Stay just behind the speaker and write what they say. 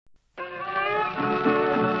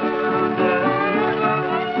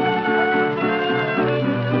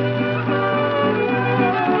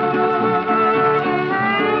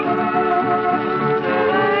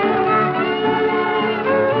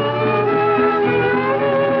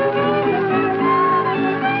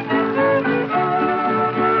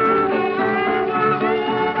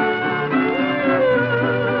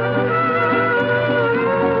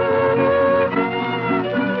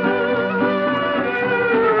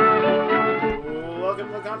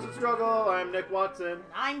I'm Nick Watson. And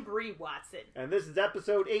I'm Bree Watson. And this is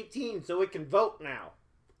episode 18, so it can vote now.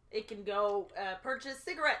 It can go purchase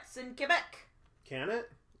cigarettes in Quebec. Can it?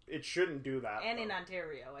 It shouldn't do that. And though. in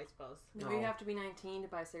Ontario, I suppose. No, you have to be 19 to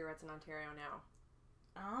buy cigarettes in Ontario now.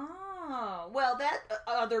 Oh, well, that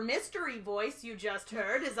other mystery voice you just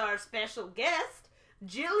heard is our special guest,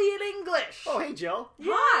 Gillian English. Oh, hey, Jill.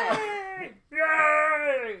 Hi!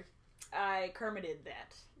 Yay! I Kermited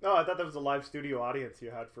that. Oh, I thought that was a live studio audience you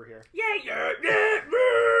had for here. Yeah.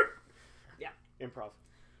 Improv.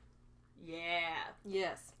 Yeah.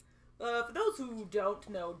 Yes. For those who don't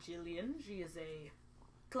know Gillian, she is a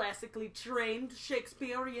classically trained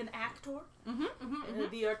Shakespearean actor.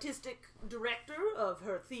 The artistic director of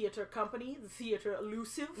her theater company, the Theater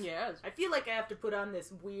Elusive. Yes. I feel like I have to put on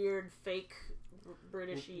this weird, fake,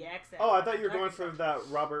 Britishy accent. Oh, I thought you were going for that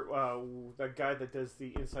Robert, that guy that does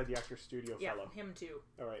the Inside the Actor Studio fellow. Yeah, him too.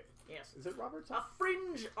 All right. Yes. Is it Robert? A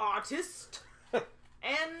fringe artist.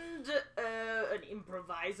 And an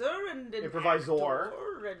improviser and an Improvisor.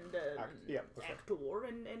 actor and actor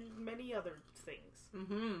and many other things.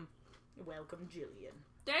 Mm-hmm. Welcome, Gillian.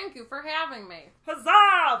 Thank you for having me.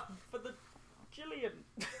 Huzzah for the Gillian.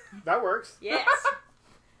 That works. Yes.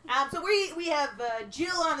 So we have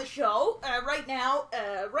Jill on the show right now,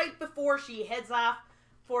 right before she heads off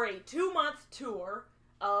for a 2-month tour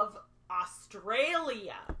of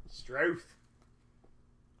Australia. Struth.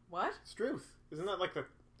 What? Struth. Isn't that like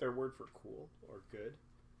their word for cool or good?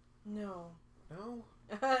 No. No?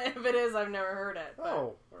 If it is, I've never heard it. But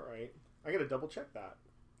Oh, alright. I gotta double check that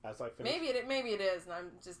as I finish. maybe it is,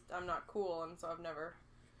 and I'm not cool, and so I've never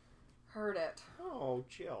heard it. Oh,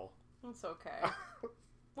 Jill. It's okay.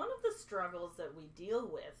 One of the struggles that we deal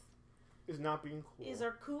with Is not being cool. is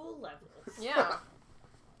our cool levels. Yeah.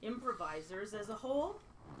 Improvisers as a whole,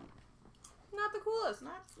 Not the coolest.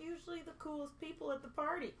 not usually the coolest people at the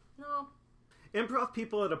party. No. Improv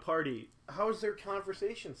people at a party, how's their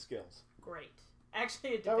conversation skills? Great.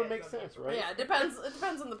 Actually, it depends. That would make on sense, the- right? Yeah, it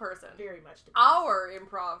depends on the person. Very much depends. Our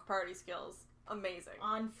improv party skills, amazing.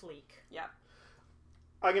 On fleek. Yeah.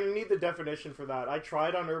 I'm gonna need the definition for that. I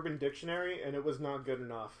tried on Urban Dictionary, and it was not good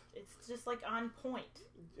enough. It's just like on point.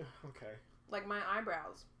 Okay. Like my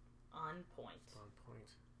eyebrows. On point. On point.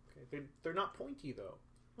 Okay. They're not pointy, though.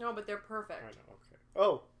 No, but they're perfect. I know, okay.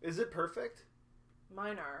 Oh, is it perfect?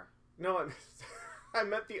 Mine are. No, I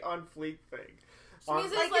meant the on fleek thing. She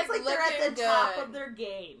means Like, it's like they're at the top of their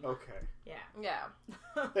game. Okay. Yeah. Yeah.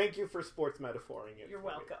 Thank you for sports metaphoring it. You're for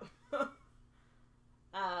me. welcome.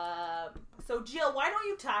 So Jill, why don't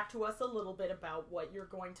you talk to us a little bit about what you're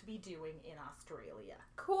going to be doing in Australia?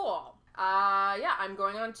 Cool. Yeah, I'm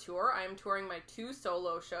going on tour. I'm touring my 2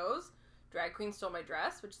 solo shows. Drag Queen Stole My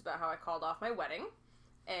Dress, which is about how I called off my wedding.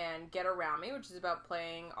 And Get Around Me, which is about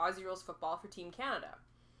playing Aussie Rules football for Team Canada.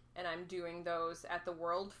 And I'm doing those at the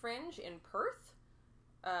World Fringe in Perth,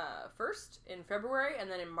 first in February,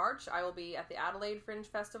 and then in March I will be at the Adelaide Fringe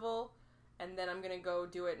Festival, and then I'm going to go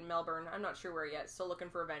do it in Melbourne. I'm not sure where yet, still looking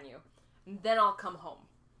for a venue. And then I'll come home.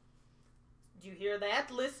 Do you hear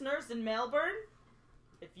that, listeners in Melbourne?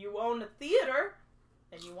 If you own a theater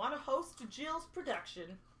and you want to host Jill's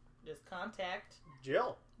production, just contact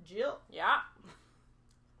Jill. Jill. Yeah.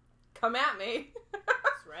 Come at me.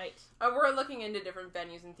 That's right. We're looking into different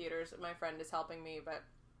venues and theaters. My friend is helping me, but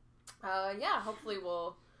yeah, hopefully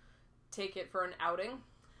we'll take it for an outing.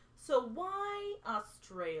 So why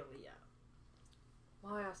Australia?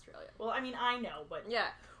 Why Australia? Well, I mean, I know, but... Yeah.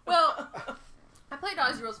 Well, I played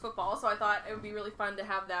Aussie Rules football, so I thought it would be really fun to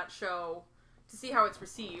have that show to see how it's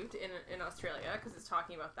received in Australia, because it's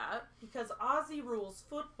talking about that. Because Aussie Rules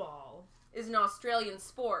football... Is an Australian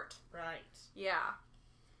sport. Right. Yeah.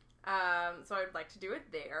 So I'd like to do it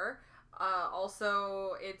there.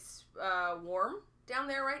 Also, it's warm down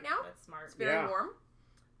there right now. That's smart. It's very warm.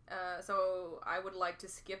 So I would like to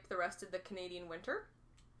skip the rest of the Canadian winter.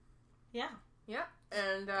 Yeah. Yeah.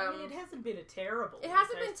 And I mean, it hasn't been a terrible... It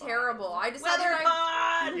hasn't been terrible. I decided Weather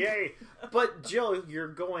pod! Yay! But Jill, you're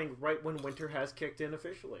going right when winter has kicked in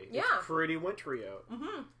officially. Yeah. It's pretty wintry out.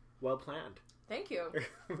 Mm-hmm. Well planned. Thank you.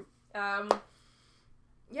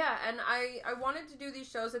 Yeah, and I wanted to do these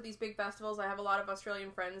shows at these big festivals. I have a lot of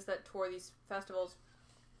Australian friends that tour these festivals.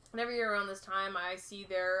 And every year around this time, I see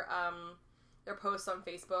their posts on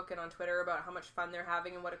Facebook and on Twitter about how much fun they're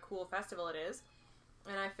having and what a cool festival it is.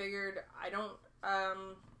 And I figured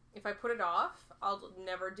if I put it off, I'll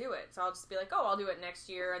never do it. So I'll just be like, oh, I'll do it next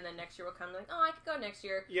year, and then next year will come, like, oh, I could go next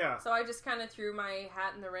year. Yeah. So I just kind of threw my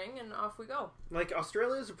hat in the ring, and off we go. Like,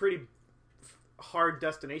 Australia is a pretty hard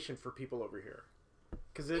destination for people over here.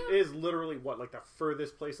 Because it is literally, like the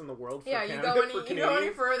furthest place in the world for Canada. You go any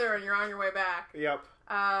further and you're on your way back. Yep.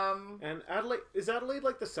 And Adelaide, is Adelaide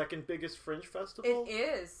like the second biggest fringe festival? It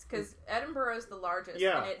is, because Edinburgh is the largest,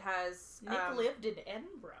 Yeah. and it has... Nick lived in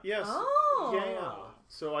Edinburgh. Yes. Oh! Yeah.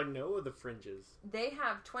 So I know of the fringes. They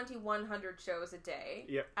have 2,100 shows a day.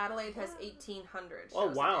 Yep. Adelaide has 1,800 shows Oh,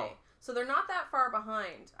 wow. a day. So they're not that far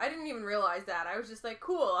behind. I didn't even realize that. I was just like,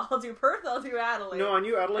 cool, I'll do Perth, I'll do Adelaide. No, I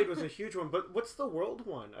knew Adelaide was a huge one, but what's the World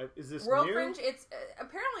one? Is this World new? Fringe, it's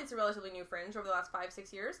apparently it's a relatively new fringe over the last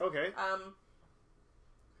 5-6 years. Okay.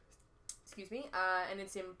 Excuse me. And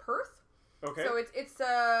it's in Perth. Okay. So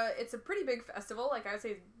it's a pretty big festival. Like I would say,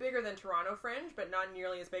 it's bigger than Toronto Fringe, but not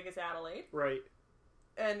nearly as big as Adelaide. Right.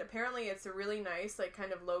 And apparently, it's a really nice, like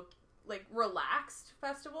kind of relaxed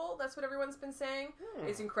festival. That's what everyone's been saying.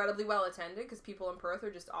 It's incredibly well attended because people in Perth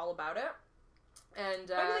are just all about it. And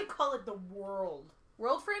why do they call it the World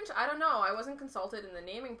Fringe? I don't know. I wasn't consulted in the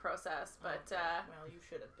naming process, but well, you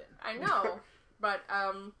should have been. I know, but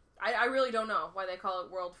I really don't know why they call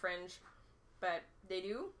it World Fringe, but they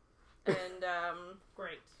do. And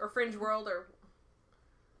great, or Fringe World, or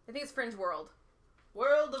I think it's Fringe World.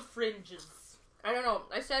 World of Fringes. I don't know.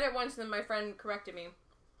 I said it once, and then my friend corrected me.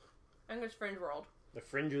 I think it's Fringe World. The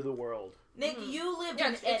fringe of the world. Nick, you lived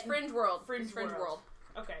in... it's Fringe World. Fringe World.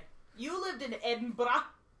 Okay. You lived in Edinburgh.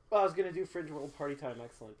 Well, I was going to do Fringe World Party Time,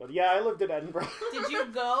 excellent. But yeah, I lived in Edinburgh. Did you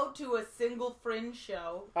go to a single Fringe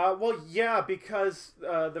show? Well, yeah, because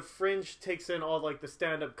the Fringe takes in all, like, the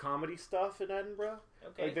stand-up comedy stuff in Edinburgh.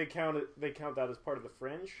 Okay. Like, they count that as part of the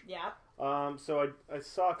Fringe. Yeah. So I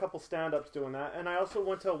saw a couple stand-ups doing that, and I also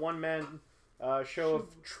went to a one-man show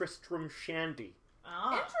of Tristram Shandy.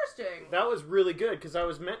 Ah. Interesting. That was really good, because I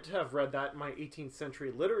was meant to have read that in my 18th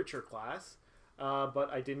century literature class,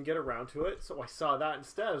 but I didn't get around to it, so I saw that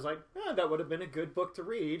instead. I was like, that would have been a good book to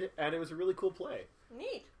read, and it was a really cool play.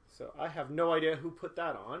 Neat. So I have no idea who put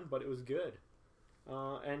that on, but it was good.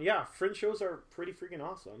 And yeah, Fringe shows are pretty freaking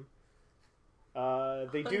awesome.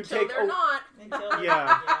 They do Until take... they're not.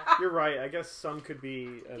 Yeah, you're right. I guess some could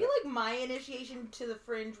be... I feel like my initiation to the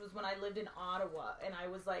Fringe was when I lived in Ottawa, and I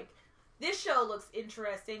was like, this show looks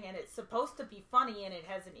interesting, and it's supposed to be funny, and it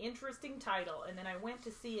has an interesting title. And then I went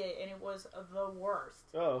to see it, and it was the worst.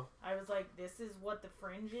 Oh. I was like, this is what the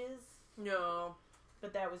Fringe is? No.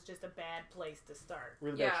 But that was just a bad place to start.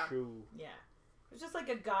 Really bad show. Yeah. It was just like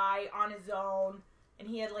a guy on his own, and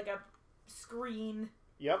he had like a screen...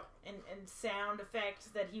 Yep. And sound effects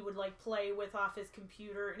that he would like play with off his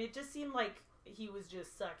computer, and it just seemed like he was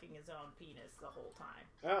just sucking his own penis the whole time.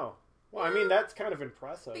 Oh. Well, I mean, that's kind of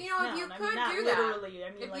impressive. But you know, if you could do literally,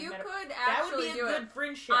 I mean, if like, you could that would be actually a do good it,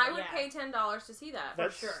 Fringe show. I would pay $10 to see that.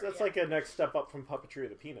 That's for sure. That's like a next step up from puppetry of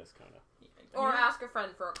the penis, kind of. Or ask a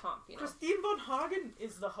friend for a comp, you know. Christine Von Hagen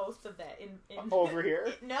is the host of that in over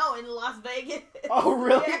here. No, in Las Vegas. Oh,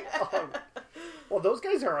 really? Yeah. Well, those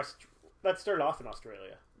guys are that started off in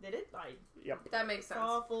Australia. Did it? Yep. That makes sense.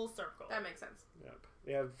 All full circle. That makes sense. Yep.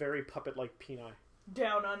 They have very puppet-like peni.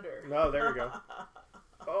 Down under. No, there we go.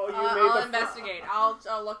 Oh, you I'll investigate. I'll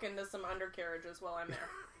look into some undercarriages while I'm there.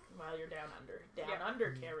 While you're down under. Down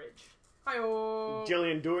undercarriage. Hi-oh.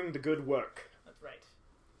 Gillian doing the good work. That's right.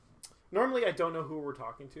 Normally, I don't know who we're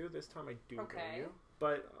talking to. This time I do know Okay. you.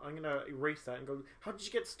 But I'm going to erase that and go, how did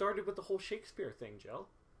you get started with the whole Shakespeare thing, Jill?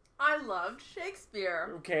 I loved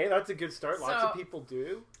Shakespeare. Okay, that's a good start. Lots of people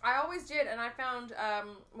do. I always did, and I found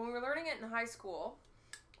when we were learning it in high school,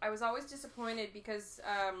 I was always disappointed because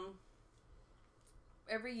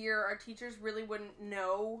every year our teachers really wouldn't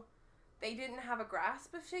know. They didn't have a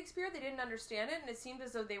grasp of Shakespeare. They didn't understand it, and it seemed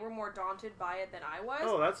as though they were more daunted by it than I was.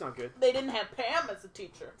 Oh, that's not good. They didn't have Pam as a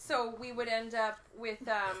teacher. So we would end up with,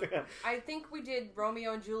 I think we did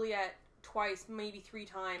Romeo and Juliet twice, maybe 3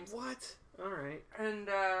 times. What? All right. And,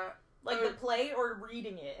 like the play or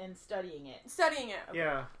reading it and studying it? Studying it. Okay.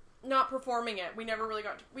 Yeah. Not performing it. We never really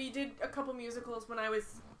got to... We did a couple musicals when I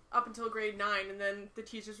was up until grade 9, and then the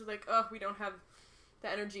teachers were like, we don't have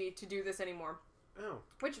the energy to do this anymore. Oh.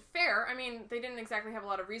 Which, fair. I mean, they didn't exactly have a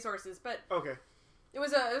lot of resources, but... Okay. It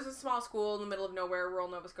was a small school in the middle of nowhere, rural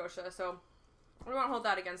Nova Scotia, so we won't hold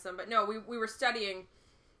that against them. But no, we were studying.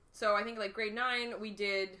 So I think, like, grade 9, we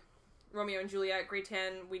did Romeo and Juliet. Grade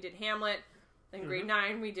 10, we did Hamlet. Then grade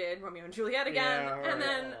 9, we did Romeo and Juliet again. Yeah, and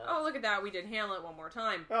then, look at that, we did Hamlet one more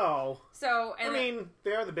time. Oh. So, and I mean,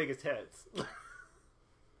 they are the biggest hits.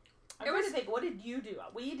 I'm trying to think, what did you do?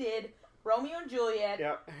 We did Romeo and Juliet.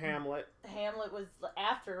 Yeah, Hamlet. Hamlet was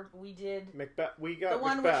after. We did Macbeth. We got the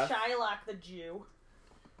one Macbeth. with Shylock the Jew.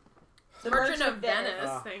 The Merchant of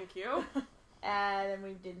Venice. Thank you. And then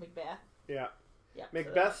we did Macbeth. Yeah. Yeah.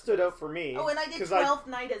 Macbeth stood out for me. Oh, and I did Twelfth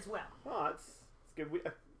Night as well. Oh, it's good.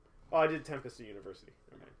 I did Tempest at university.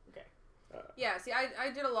 Okay. Yeah, see,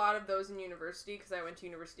 I did a lot of those in university because I went to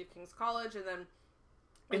University of King's College, and then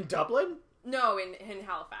In Dublin? no, in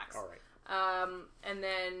Halifax. All right. And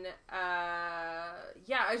then I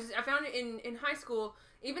found it in high school.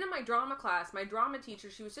 Even in my drama class, my drama teacher,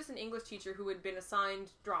 she was just an English teacher who had been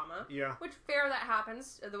assigned drama. Yeah. Which, fair, that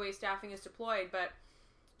happens, the way staffing is deployed, but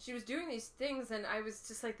she was doing these things, and I was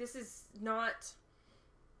just like, this isn't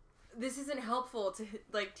helpful to,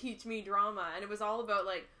 like, teach me drama. And it was all about,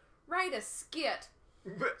 like, write a skit,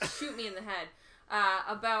 shoot me in the head,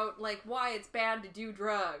 about, like, why it's bad to do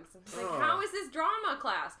drugs. Like, how is this drama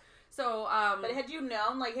class? So, But had you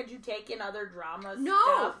known, like, had you taken other drama No.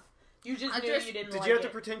 stuff? You just knew you didn't like it. Did you have to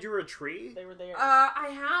pretend you were a tree? They were there. I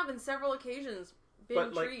have, in several occasions, been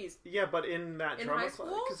But, like, trees. Yeah, but in that In drama high class?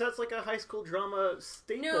 school? Because that's like a high school drama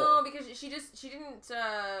staple. No, because she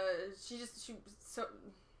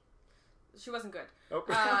wasn't good. Oh.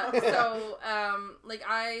 Like,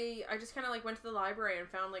 I just kind of, like, went to the library and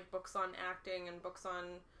found, like, books on acting and books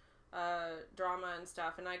on drama and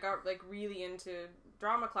stuff, and I got, like, really into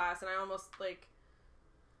drama class, and I almost, like,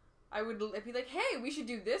 I'd be like, hey, we should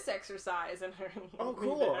do this exercise, and oh,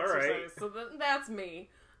 cool, alright. So that's me.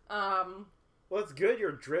 Well, that's good,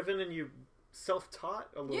 you're driven and you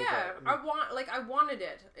self-taught a little bit. Yeah, I wanted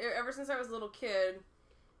it. Ever since I was a little kid,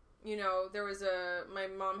 you know, my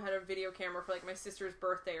mom had a video camera for, like, my sister's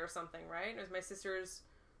birthday or something, right? It was my sister's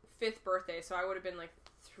 5th birthday, so I would have been, like,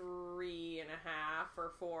 3.5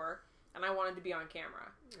 or 4, and I wanted to be on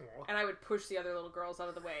camera. Aww. And I would push the other little girls out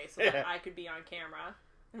of the way so that I could be on camera.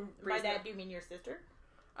 By that, do you mean your sister?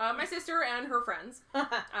 My sister and her friends.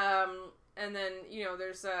 And then, you know,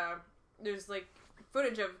 there's like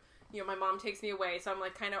footage of, you know, my mom takes me away, so I'm,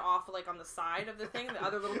 like, kind of off, like, on the side of the thing. The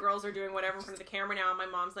other little girls are doing whatever in front of the camera now, and my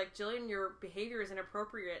mom's like, Gillian, your behavior is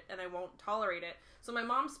inappropriate, and I won't tolerate it. So my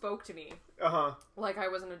mom spoke to me. Like I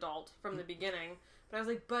was an adult from the beginning. But I was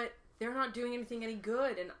like, but they're not doing anything any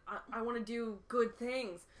good, and I want to do good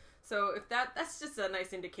things. So if that's just a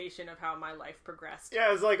nice indication of how my life progressed.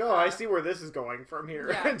 Yeah, it's like, I see where this is going from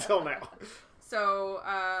here until now. So,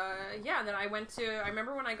 then I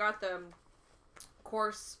remember when I got the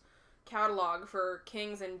course catalog for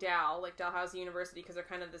King's and Dalhousie University, because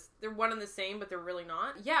they're one and the same, but they're really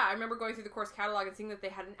not. Yeah, I remember going through the course catalog and seeing that they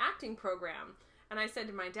had an acting program. And I said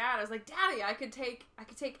to my dad, I was like, Daddy, I could take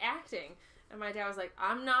acting. And my dad was like,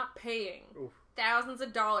 I'm not paying thousands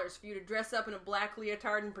of dollars for you to dress up in a black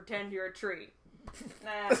leotard and pretend you're a tree.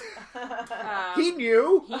 He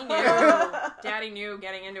knew. Daddy knew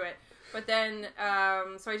getting into it. But then,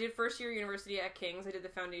 so I did first year university at King's. I did the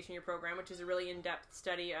foundation year program, which is a really in-depth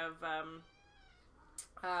study of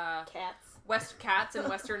cats and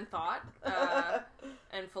Western thought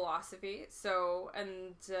and philosophy. So,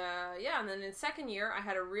 and then in second year,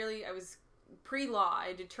 I was pre-law.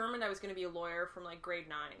 I determined I was going to be a lawyer from, like, grade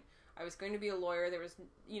 9. I was going to be a lawyer. There was,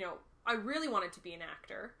 you know, I really wanted to be an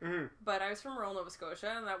actor, but I was from rural Nova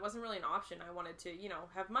Scotia, and that wasn't really an option. I wanted to, you know,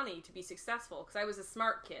 have money to be successful, because I was a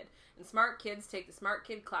smart kid, and smart kids take the smart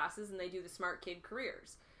kid classes, and they do the smart kid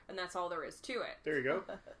careers, and that's all there is to it. There you go.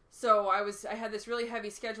 So I had this really heavy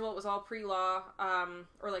schedule. It was all pre-law,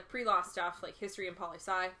 or, like, pre-law stuff, like history and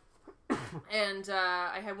poli-sci, and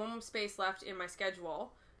I had one space left in my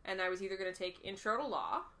schedule, and I was either going to take intro to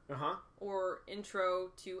law, or intro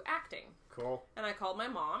to acting. Cool. And I called my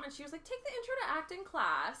mom, and she was like, take the intro to acting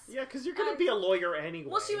class. Yeah, because you're going to be a lawyer anyway.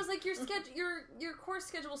 Well, she was like, your course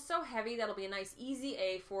schedule is so heavy, that'll be a nice easy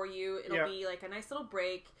A for you. It'll be like a nice little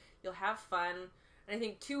break. You'll have fun. And I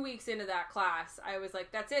think 2 weeks into that class, I was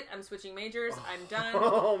like, that's it. I'm switching majors. I'm done.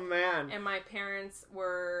 Oh, man. And my parents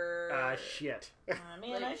were... shit.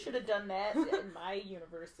 Man, I should have done that in my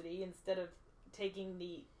university instead of taking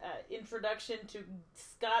the introduction to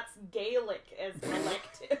Scots Gaelic as an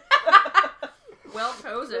elective. Well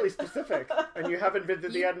chosen. Really specific. And you haven't been to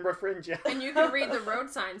the Edinburgh Fringe yet. And you can read the road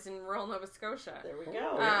signs in rural Nova Scotia. There we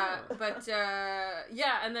go.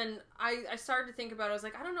 And then I started to think about it. I was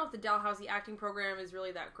like, I don't know if the Dalhousie acting program is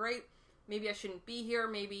really that great. Maybe I shouldn't be here.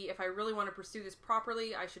 Maybe if I really want to pursue this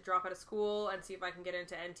properly, I should drop out of school and see if I can get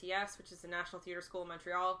into NTS, which is the National Theatre School in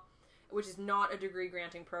Montreal, which is not a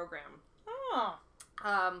degree-granting program. Oh.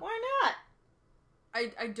 Why not?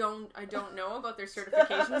 I don't know about their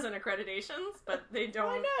certifications and accreditations, but they don't.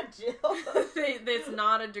 Why not, Jill? It's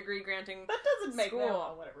not a degree granting. That doesn't make school.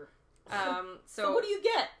 No, whatever. So what do you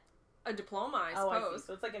get? A diploma, I suppose. I see.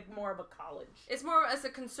 So it's like more of a college. It's more as a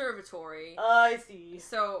conservatory. I see.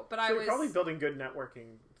 So you're probably building good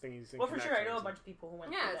networking things. Well, for sure, I know a bunch of people who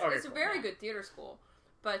went. Yeah, it's a very good theater school.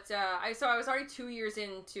 But I was already 2 years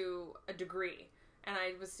into a degree. And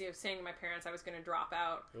I was saying to my parents I was going to drop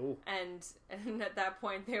out. Ooh. And at that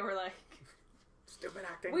point they were like, stupid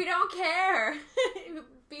acting. we don't care.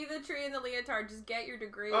 Be the tree and the leotard. Just get your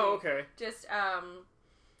degree. Oh, okay. Just,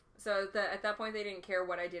 at that point they didn't care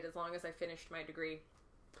what I did as long as I finished my degree.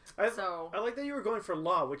 I like that you were going for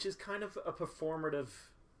law, which is kind of a performative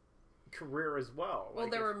career as well. Well,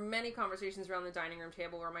 there were many conversations around the dining room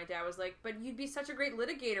table where my dad was like, but you'd be such a great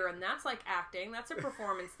litigator, and that's like acting. That's a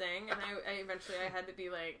performance thing. And I eventually had to be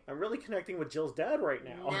like... I'm really connecting with Jill's dad right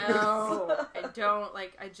now. No, I don't.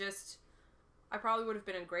 Like, I probably would have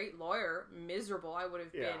been a great lawyer. Miserable. I would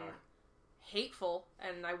have been hateful,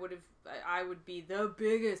 and I would be the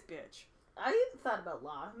biggest bitch. I thought about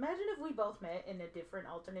law. Imagine if we both met in a different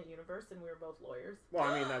alternate universe and we were both lawyers. Well,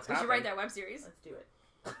 I mean, that's We should write that web series. Let's do it.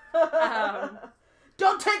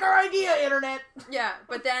 Don't take our idea, internet! Yeah,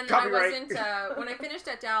 but then Copyright. I wasn't, when I finished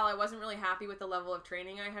at Dal, I wasn't really happy with the level of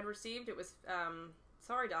training I had received. It was,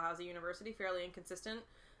 sorry, Dalhousie University, fairly inconsistent.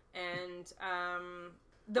 And,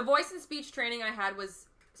 the voice and speech training I had was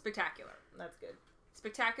spectacular. That's good.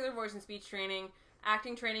 Spectacular voice and speech training.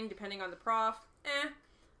 Acting training, depending on the prof,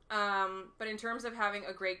 but in terms of having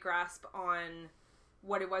a great grasp on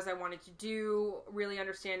what it was I wanted to do, really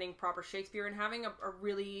understanding proper Shakespeare, and having a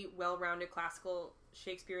really well-rounded classical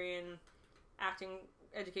Shakespearean acting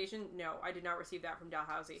education, no, I did not receive that from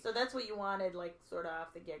Dalhousie. So that's what you wanted, like, sort of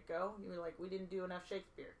off the get-go? You were like, we didn't do enough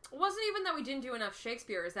Shakespeare. It wasn't even that we didn't do enough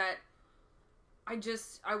Shakespeare, is that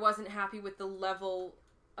I wasn't happy with the level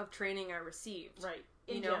of training I received. Right.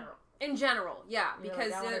 In general. In general, yeah. You're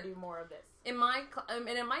because like, I want to do more of this. In my and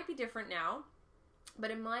it might be different now, but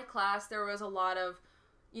in my class there was a lot of,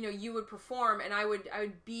 you would perform and I would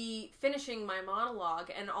be finishing my monologue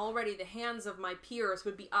and already the hands of my peers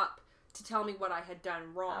would be up to tell me what I had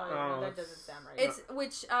done wrong. Oh, yeah, that doesn't sound right. It's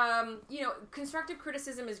which constructive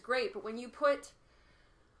criticism is great, but when you put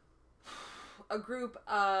a group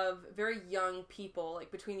of very young people, like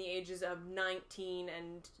between the ages of 19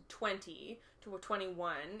 and 20 to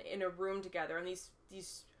 21 in a room together, and these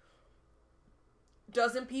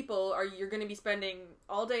dozen people you're going to be spending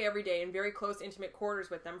all day every day in very close intimate quarters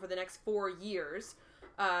with them for the next 4 years.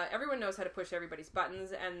 Everyone knows how to push everybody's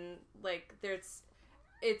buttons, and like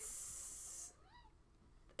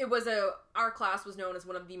our class was known as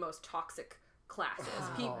one of the most toxic classes.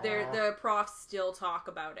 The profs still talk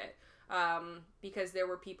about it, because there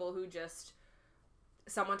were people who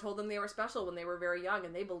someone told them they were special when they were very young,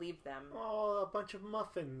 and they believed them. Oh, a bunch of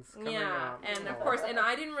muffins coming out. And of course, and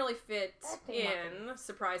I didn't really fit in.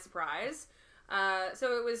 Surprise, surprise.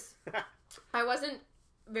 So it was... I wasn't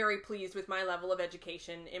very pleased with my level of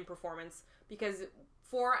education in performance, because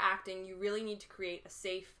for acting, you really need to create a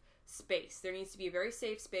safe space. There needs to be a very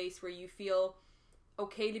safe space where you feel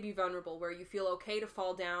okay to be vulnerable, where you feel okay to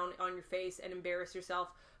fall down on your face and embarrass yourself,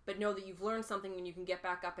 but know that you've learned something and you can get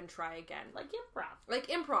back up and try again. Like improv. Like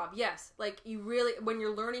improv, yes. Like you really, when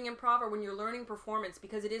you're learning improv or when you're learning performance,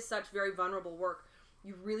 because it is such very vulnerable work,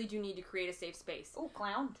 you really do need to create a safe space. Oh,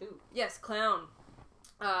 clown too. Yes, clown.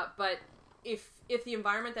 But if the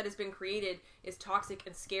environment that has been created is toxic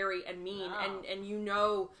and scary and mean, and you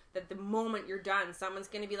know that the moment you're done, someone's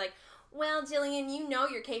going to be like, well, Gillian,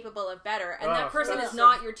 you're capable of better. And that person is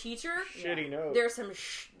not your teacher. Shitty note. There's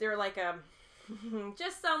they're like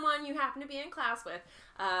just someone you happen to be in class with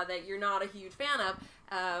that you're not a huge fan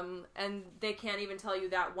of, and they can't even tell you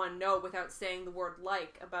that one no without saying the word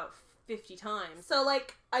like about 50 times. So,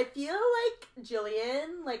 like, I feel like,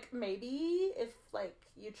 Gillian, like, maybe if, like,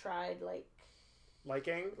 you tried, like...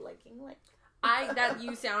 Liking, that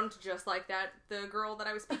you sound just like the girl that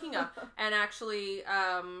I was speaking of. And actually,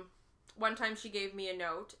 one time she gave me a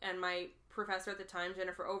note, and my professor at the time,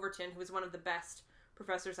 Jennifer Overton, who was one of the best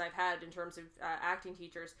professors I've had in terms of acting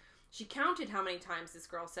teachers, she counted how many times this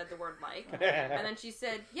girl said the word like, and then she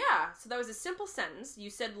said, yeah, so that was a simple sentence. You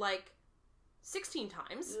said like 16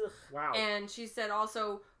 times. Ugh. Wow. And she said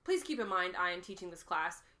also, please keep in mind I am teaching this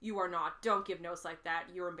class. You are not. Don't give notes like that.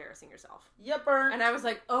 You're embarrassing yourself. Yupper. And I was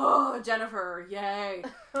like, oh, Jennifer, yay.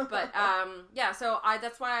 But, yeah, so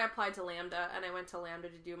that's why I applied to Lambda, and I went to Lambda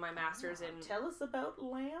to do my master's in... Tell us about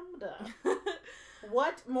Lambda.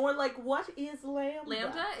 What is Lambda?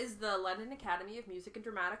 Lambda is the London Academy of Music and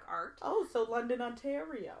Dramatic Art. Oh, so London,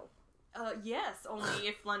 Ontario. Yes, only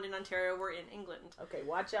if London, Ontario were in England. Okay,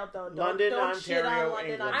 watch out though. Don't shit on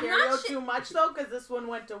London, England. Ontario too much though, because this one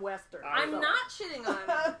went to Western. I'm not shitting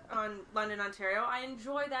on London, Ontario. I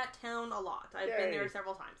enjoy that town a lot. I've been there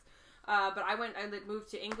several times. But I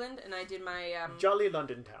moved to England and I did my... Jolly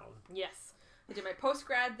London town. Yes. I did my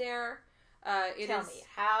postgrad there. Tell me,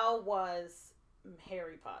 how was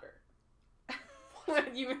Harry Potter?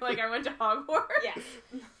 You mean like I went to Hogwarts? Yes.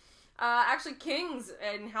 Actually, King's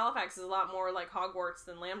in Halifax is a lot more like Hogwarts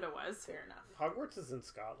than Lambda was. Fair enough. Hogwarts is in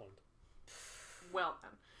Scotland. Well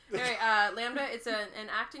done. Anyway, Lambda, it's an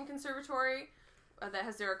acting conservatory that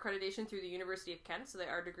has their accreditation through the University of Kent, so they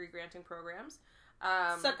are degree-granting programs.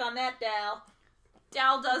 Suck on that, Dal.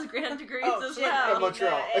 Dal does grant degrees as shit, well.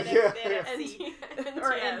 Montreal. NFC.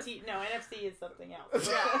 Or NTS. NT. No, NFC is something else.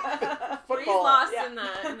 Yeah. He's Football. lost Yeah. in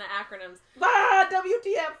the acronyms. Ah,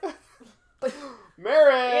 WTF!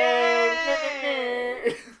 Marin!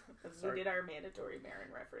 We did our mandatory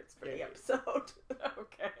Marin reference for the Yeah. episode.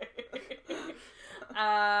 Okay.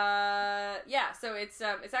 Yeah, so it's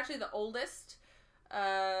actually the oldest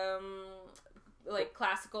like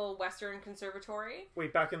classical Western conservatory.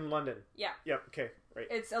 Wait, back in London. Yeah. Yep, okay, right.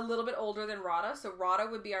 It's a little bit older than RADA, so RADA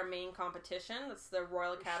would be our main competition. That's the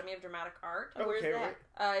Royal Academy of Dramatic Art. Oh, where's Okay, that?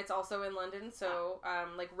 right. It's also in London, so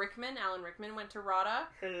like Alan Rickman went to RADA.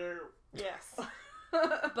 Yes.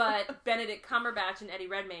 But Benedict Cumberbatch and Eddie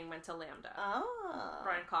Redmayne went to Lambda. Oh.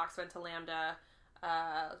 Brian Cox went to Lambda.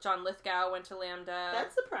 John Lithgow went to Lambda.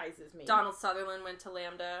 That surprises me. Donald Sutherland went to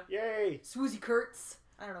Lambda. Yay! Swoozie Kurtz.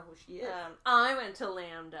 I don't know who she is. I went to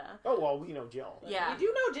Lambda. Oh, well, we know Jill. Yeah. You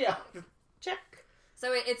do know Jill. Check.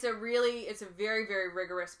 So it's a very, very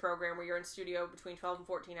rigorous program where you're in studio between 12 and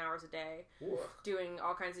 14 hours a day, Oof. doing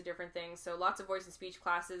all kinds of different things. So lots of voice and speech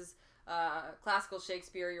classes, classical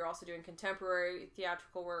Shakespeare. You're also doing contemporary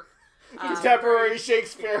theatrical work. Contemporary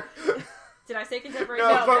Shakespeare. Did I say contemporary?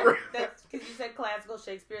 No, but That's because you said classical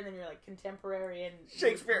Shakespeare, and then you're like contemporary and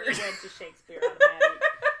Shakespeare. We went to Shakespeare automatically.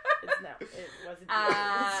 No, it wasn't.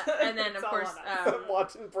 And then of It's all course on us. I'm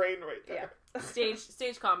watching Brain right there. Yeah.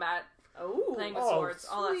 stage combat, Oh, playing with Oh, swords,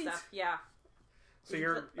 all that sweet. stuff. Yeah. So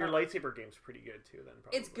your lightsaber game's pretty good too, then.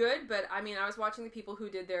 Probably. It's good, but I mean, I was watching the people who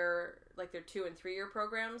did their 2 and 3 year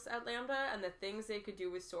programs at Lambda, and the things they could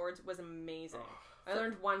do with swords was amazing. I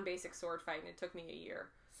learned one basic sword fight, and it took me a year.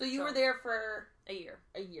 So you were there for A year.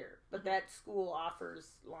 but that school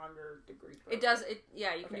offers longer degree programs. It does.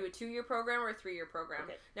 Yeah, you can Okay. do a 2-year program or a 3-year program.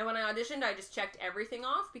 Okay. Now, when I auditioned, I just checked everything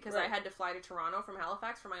off because I Right. had to fly to Toronto from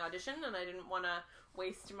Halifax for my audition, and I didn't want to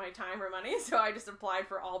waste my time or money, so I just applied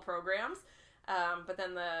for all programs. But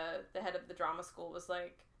then the head of the drama school was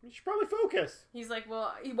like, You should probably focus. he's like,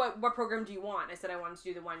 well, what program do you want? I said I wanted to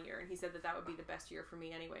do the 1 year, and he said that would be the best year for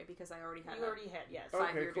me anyway because I already had You already had, yes. Oh.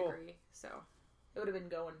 5-year cool. degree. So, It would have been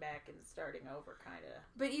going back and starting over, kind of.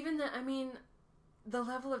 but even the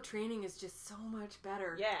level of training is just so much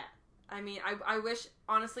better. Yeah. I mean, I wish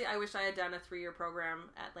I had done a 3-year program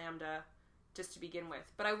at Lambda just to begin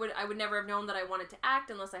with. But I would never have known that I wanted to act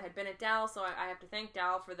unless I had been at Dal, so I have to thank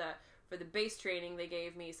Dal for the base training they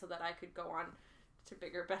gave me so that I could go on to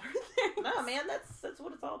bigger, better things. No, man, that's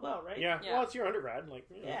what it's all about, right? Yeah. Yeah. Well, it's your undergrad. Like,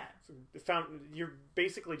 you know, Yeah. so you're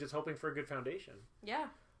basically just hoping for a good foundation. Yeah.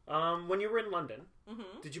 When you were in London,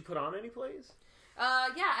 Mm-hmm. did you put on any plays?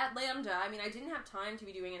 Yeah, at Lambda, I mean, I didn't have time to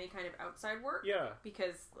be doing any kind of outside work. Yeah.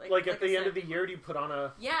 Because, Like at I the end said- of the year, do you put on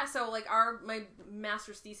a... Yeah, so, my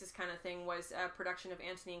master's thesis kind of thing was a production of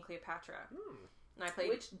Antony and Cleopatra. And I played...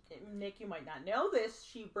 Which, Nick, you might not know this,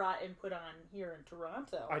 she brought and put on here in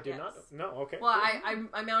Toronto. I did Yes. not. No, okay. Well,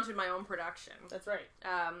 I mounted my own production. That's right.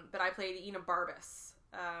 But I played Enobarbus,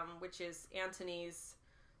 which is Antony's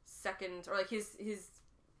second, or like his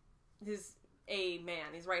A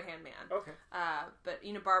man, his right-hand man. Okay. But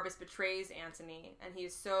Enobarbus betrays Antony, and he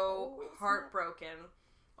is so heartbroken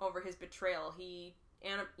over his betrayal.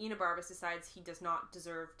 Enobarbus decides he does not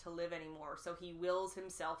deserve to live anymore, so he wills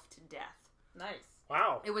himself to death. Nice.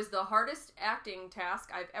 Wow. It was the hardest acting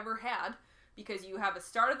task I've ever had, because you have a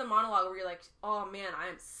start of the monologue where you're like, oh man, I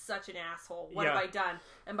am such an asshole. What have I done?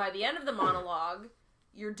 And by the end of the monologue,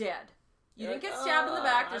 you're dead. You didn't get stabbed in the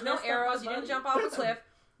back. There's no arrows. You didn't jump off a cliff.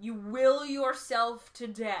 You will yourself to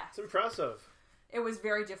death. It's impressive. It was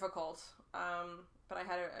very difficult. But I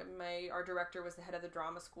had our director was the head of the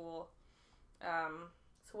drama school.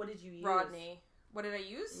 So what did you use? Rodney. What did I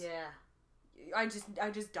use? Yeah. I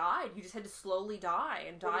just died. You just had to slowly die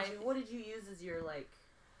and die. What did you use as your,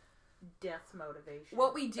 death motivation?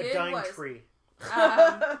 What we A did dying was tree.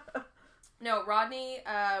 no, Rodney.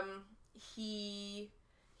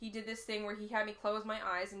 He did this thing where he had me close my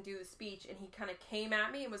eyes and do the speech, and he kind of came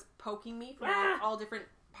at me and was poking me from all different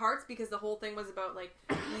parts because the whole thing was about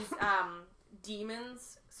these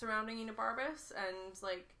demons surrounding Enobarbus and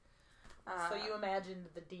so you imagined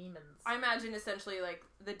the demons. I imagine essentially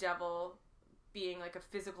the devil being a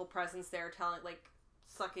physical presence there,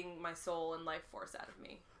 sucking my soul and life force out of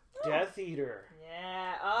me. Death Eater.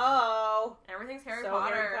 Yeah. Oh. Everything's Harry so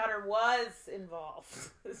Potter. Harry Potter was involved,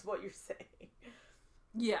 is what you're saying.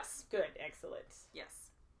 Yes. Good. Excellent.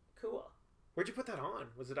 Yes. Cool. Where'd you put that on?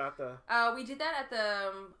 Was it at the... We did that at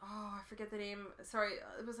the, I forget the name. Sorry,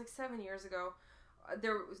 it was like 7 years ago.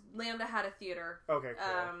 Lambda had a theater. Okay,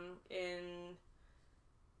 cool. In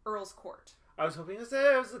Earl's Court. I was hoping it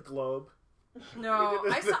was the Globe. No,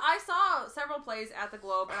 I saw several plays at the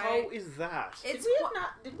Globe. How is that?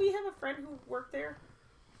 Did we have a friend who worked there?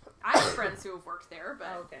 I have friends who have worked there, but...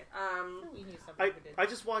 Oh, okay. We knew somebody who did. I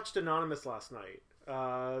just watched Anonymous last night.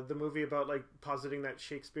 The movie about, like, positing that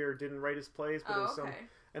Shakespeare didn't write his plays, but it was some...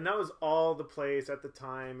 And that was all the plays at the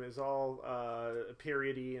time. It was all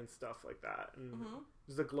period-y and stuff like that. And it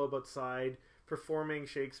was the Globe outside performing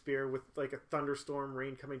Shakespeare with, like, a thunderstorm,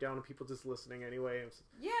 rain coming down, and people just listening anyway. It was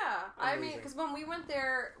I mean, because when we went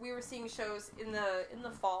there, we were seeing shows in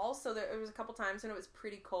the fall, so there was a couple times when it was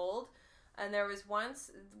pretty cold. And there was once,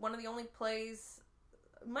 one of the only plays,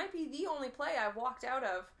 might be the only play I've walked out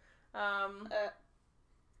of,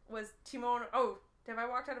 was Timon. Oh, have I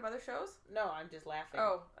walked out of other shows? No, I'm just laughing.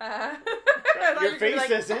 Oh. Your face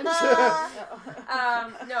isn't. No,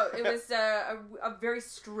 it was a very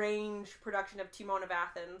strange production of Timon of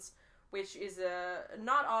Athens, which is a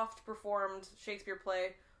not oft performed Shakespeare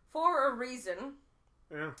play for a reason.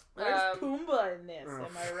 Yeah. Where's Pumbaa in this?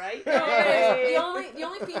 Am I right? The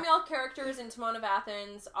only female characters in Timon of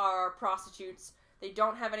Athens are prostitutes. They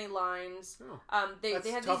don't have any lines. Oh. They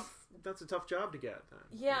had tough. That's a tough job to get. Then.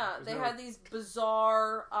 Yeah, they had these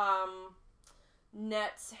bizarre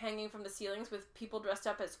nets hanging from the ceilings with people dressed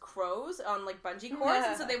up as crows on like bungee cords,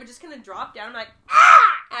 and so they would just kind of drop down and like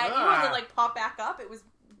at you, and then like pop back up. It was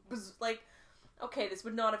like, okay, this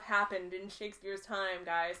would not have happened in Shakespeare's time,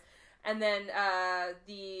 guys. And then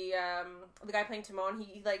the guy playing Timon,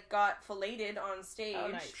 he like got filleted on stage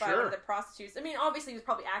by one of the prostitutes. I mean, obviously he was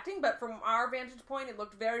probably acting, but from our vantage point, it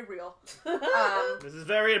looked very real. This is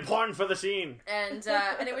very important for the scene. And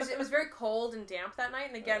it was very cold and damp that night.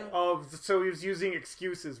 And again, so he was using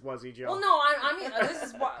excuses, was he, Jill? Well, no, I mean this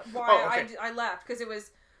is why I left, because it was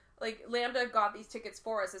like Lambda got these tickets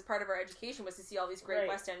for us as part of our education, was to see all these great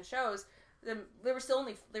West End shows. They were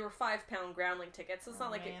 £5 groundling tickets, so it's not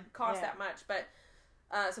like it cost that much, but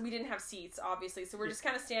so we didn't have seats, obviously, so we're just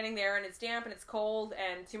kind of standing there, and it's damp and it's cold,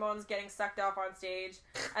 and Timon's getting sucked off on stage,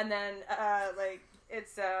 and then like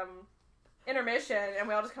it's intermission, and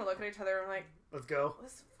we all just kind of look at each other and we're like, let's go,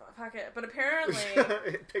 fuck it. But apparently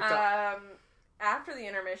after the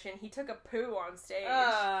intermission he took a poo on stage,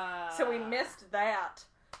 so we missed that.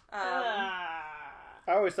 I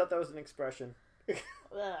always thought that was an expression.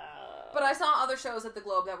 But I saw other shows at the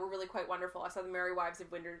Globe that were really quite wonderful. I saw the Merry Wives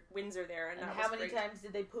of Windsor there, and that was how many times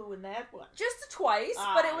did they poo in that one? Just twice,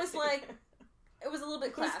 but it was like, it was a little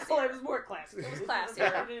bit classier. It was more classic. It was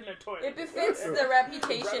classier. It befits the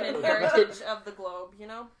reputation and heritage of the Globe, you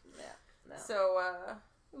know? Yeah. No. So,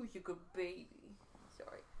 ooh, you good baby.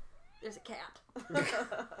 Sorry. There's a cat.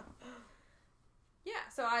 Yeah,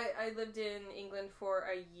 so I lived in England for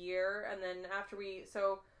a year, and then after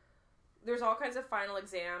there's all kinds of final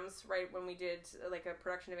exams, right, when we did, like, a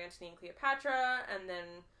production of Antony and Cleopatra, and then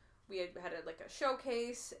we had a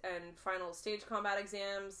showcase, and final stage combat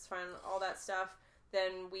exams, all that stuff.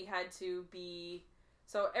 Then we had to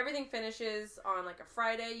so everything finishes on, like, a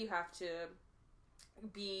Friday. You have to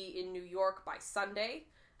be in New York by Sunday,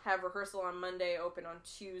 have rehearsal on Monday, open on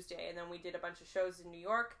Tuesday, and then we did a bunch of shows in New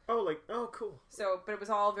York. Oh, cool. So, but it was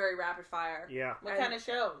all very rapid fire. Yeah. What kind of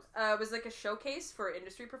shows? It was like a showcase for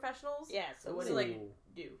industry professionals. Yeah, so what did you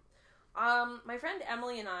do? My friend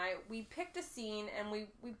Emily and I, we picked a scene, and we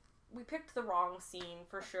picked the wrong scene,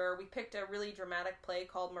 for sure. We picked a really dramatic play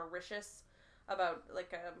called Mauritius, about,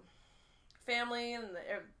 like, a family, and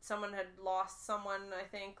someone had lost someone, I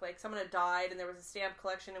think. Like, someone had died, and there was a stamp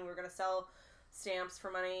collection, and we were going to sell stamps for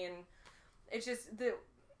money, and it's just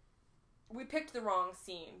we picked the wrong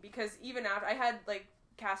scene, because even after I had, like,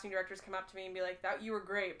 casting directors come up to me and be like, "That you were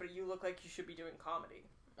great, but you look like you should be doing comedy."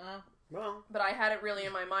 Well, but I had it really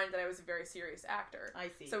in my mind that I was a very serious actor. I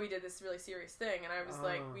see. So we did this really serious thing, and I was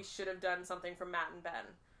like, we should have done something from Matt and Ben.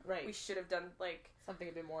 Right. We should have done, like, something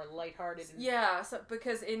a bit more lighthearted. Yeah,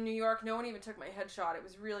 because in New York, no one even took my headshot. It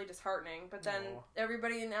was really disheartening. But then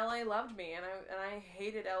everybody in LA loved me, and I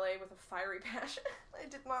hated LA with a fiery passion. I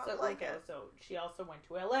did not like it. So she also went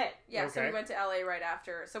to LA. Yeah, so we went to LA right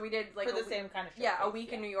after. So we did, like, for the same kind of show. Yeah, a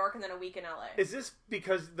week in New York and then a week in LA. Is this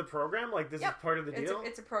because the program? Like, this is part of the deal?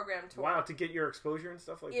 It's a program tour. Wow, to get your exposure and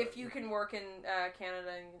stuff like that? If you can work in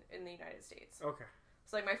Canada and in the United States. Okay.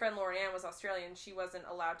 So, like, my friend Lauren Ann was Australian. She wasn't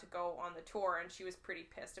allowed to go on the tour, and she was pretty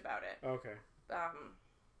pissed about it. Okay.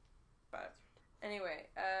 But anyway,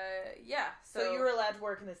 yeah. So you were allowed to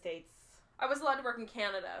work in the States? I was allowed to work in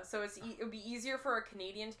Canada, so it would be easier for a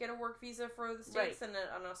Canadian to get a work visa for the States than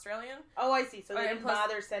an Australian. Oh, I see. So they didn't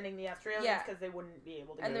bother sending the Australians because they wouldn't be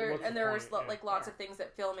able to. And there's lots of things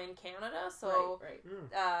that film in Canada. So,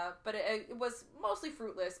 but it was mostly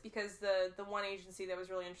fruitless because the one agency that was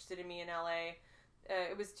really interested in me in LA.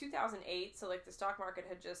 It was 2008, so like the stock market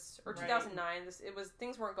had just, or 2009.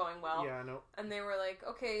 Things weren't going well. Yeah, I know. And they were like,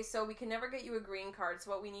 okay, so we can never get you a green card. So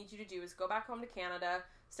what we need you to do is go back home to Canada,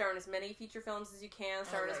 star in as many feature films as you can,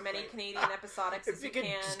 star in as many Canadian episodics as you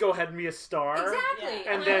can. Just go ahead and be a star, exactly,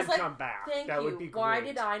 and then come back. That would be great. Why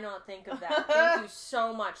did I not think of that? Thank you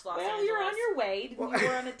so much, Los Angeles. Well, you're on your way. You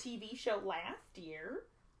were on a TV show last year.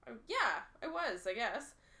 Yeah, I was, I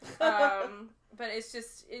guess. But it's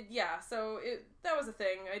just, so that was a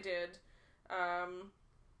thing I did.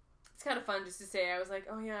 It's kind of fun just to say, I was like,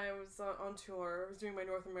 oh yeah, I was on tour. I was doing my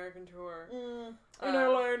North American tour. In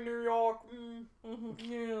LA, New York.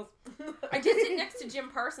 Yes. I did sit next to Jim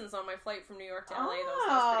Parsons on my flight from New York to LA.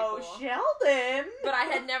 That was pretty cool. Sheldon! But I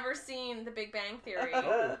had never seen The Big Bang Theory.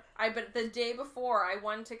 But the day before, I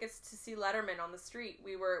won tickets to see Letterman on the street.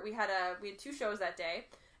 We had 2 shows that day.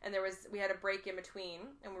 And we had a break in between,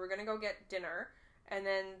 and we were going to go get dinner. And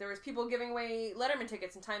then there was people giving away Letterman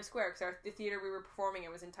tickets in Times Square, because the theater we were performing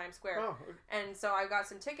in was in Times Square. Oh. And so I got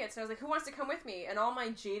some tickets, and I was like, who wants to come with me? And all my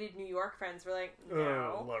jaded New York friends were like,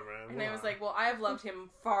 no. Letterman. And I was like, well, I have loved him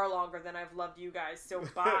far longer than I've loved you guys, so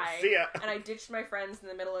bye. See ya. And I ditched my friends in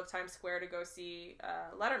the middle of Times Square to go see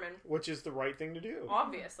Letterman. Which is the right thing to do.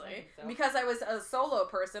 Obviously. So. Because I was a solo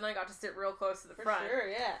person, I got to sit real close to the front. Sure,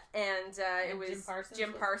 yeah. And it was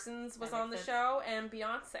Jim Parsons was on the show, and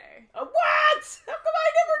Beyonce. What? How come I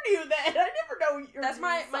never knew that? I never know your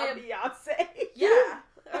Beyonce. Yeah.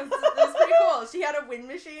 It was pretty cool. She had a wind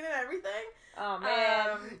machine and everything. Oh,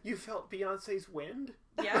 man. You felt Beyonce's wind?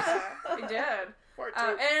 Yeah, I did.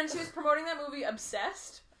 And she was promoting that movie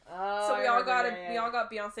Obsessed. Oh, so we all got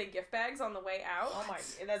Beyonce gift bags on the way out. Oh my!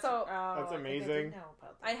 That's amazing.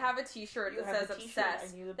 I have a T-shirt that says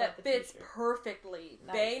 "Obsessed" that fits perfectly.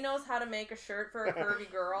 Nice. Bae knows how to make a shirt for a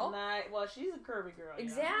curvy girl. Well, she's a curvy girl.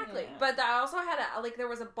 Exactly. Yeah. But I also had there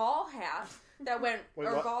was a ball hat that went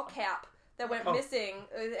ball cap that went missing.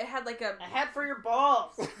 It had like a hat for your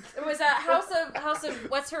balls. It was a House of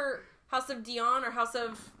what's her House of Dion or House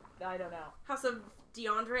of I don't know. House of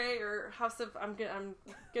DeAndre or House of I'm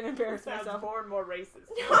gonna embarrass myself. More and more racist.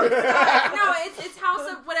 No, it's House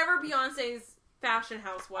of whatever Beyonce's fashion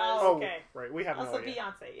house was. Oh, okay. Right, we have also no idea.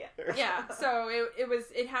 Beyonce, yeah. Yeah, so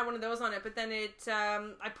it had one of those on it, but then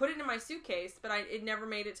I put it in my suitcase, but it never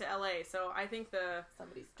made it to LA. So I think the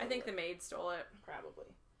maid stole it. Probably.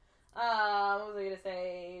 What was I gonna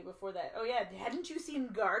say before that? Oh yeah, hadn't you seen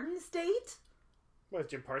Garden State? What,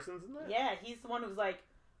 Jim Parsons in that? Yeah, he's the one who's like,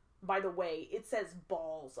 by the way, it says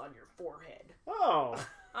balls on your forehead. Oh.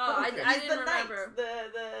 I didn't remember.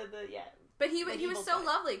 Yeah. But he was so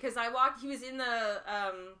lovely because he was in the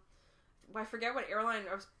I forget what airline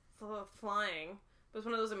I was flying. It was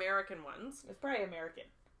one of those American ones. It's probably American.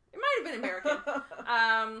 It might have been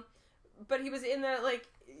American. But he was in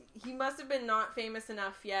he must have been not famous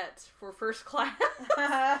enough yet for first class.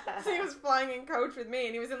 So he was flying in coach with me,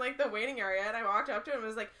 and he was in like the waiting area, and I walked up to him and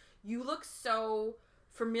was like, "You look so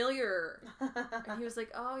familiar." And he was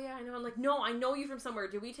like, "Oh yeah, I know." I'm like, "No, I know you from somewhere.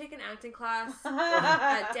 Did we take an acting class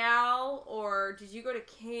at Dow, or did you go to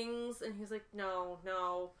King's?" And he was like, No.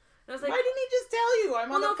 And I was like, why didn't he just tell you?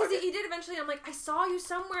 Because he did eventually. I'm like, I saw you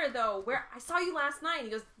somewhere though. Where I saw you last night. And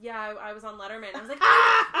he goes, yeah, I was on Letterman. I was like,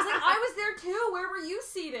 I was there too. Where were you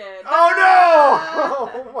seated? Oh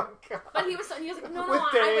no! Oh my god! But he was like, no, with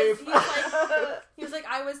Dave. He was like,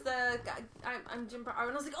 I was the guy. I'm Jim. And I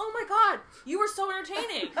was like, oh my god, you were so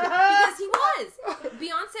entertaining because he was.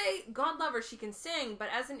 Beyonce, God love her, she can sing, but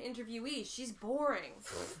as an interviewee, she's boring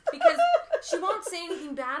because she won't say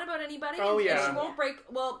anything bad about anybody. Oh yeah. She won't break.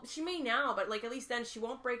 Well, she may now, but like at least then she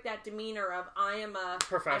won't break that demeanor of I am a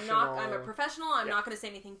professional. I'm a professional. I'm not going to say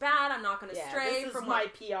anything bad. I'm not going to stray this from is my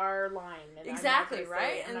PR line. And exactly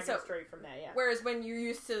right. And so stray from that. Yeah. Whereas when you're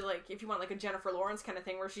used to like if you want like a Jennifer Lawrence kind of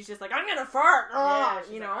thing where she's just like I'm gonna fart.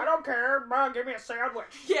 You know, I don't care. Give me a sandwich.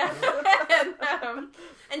 Yeah.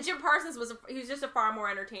 And Jim Parsons was just a far more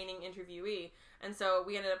entertaining interviewee. And so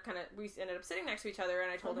we ended up sitting next to each other,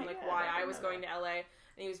 and I told him like why I was going to LA, and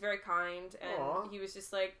he was very kind, and he was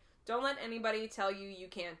just like, don't let anybody tell you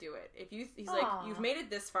can't do it. He's like, you've made it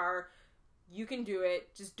this far, you can do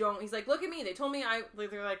it. Just don't. He's like, look at me. They told me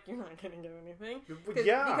they're like, you're not gonna get anything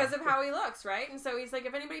because of how he looks, right? And so he's like,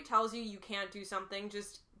 if anybody tells you can't do something,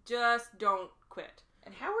 just don't quit.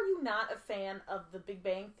 And how are you not a fan of The Big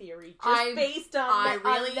Bang Theory just based on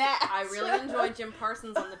that? I really enjoyed Jim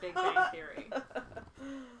Parsons on The Big Bang Theory.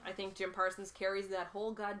 I think Jim Parsons carries that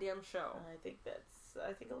whole goddamn show. I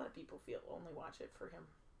think a lot of people only watch it for him.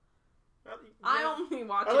 I only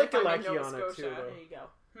watch it if I'm in Nova Scotia. Too, there you go.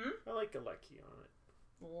 I like Galecki on it.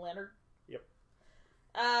 Leonard? Yep.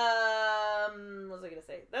 What was I gonna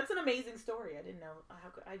say? That's an amazing story. I didn't know.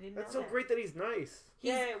 That's so great that he's nice.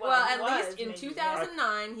 At least in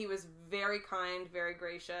 2009, he was very kind, very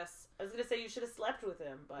gracious. I was gonna say you should have slept with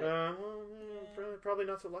him, but probably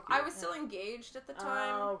not so lucky. I was still engaged at the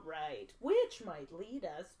time. Oh, right. Which might lead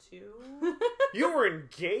us to You were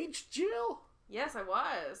engaged, Jill? Yes, I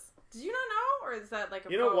was. Did you not know, or is that like a?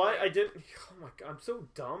 You know what? I didn't. Oh my god, I'm so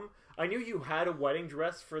dumb. I knew you had a wedding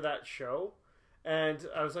dress for that show, and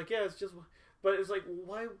I was like, yeah, it's just. But it was like,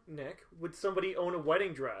 why, Nick, would somebody own a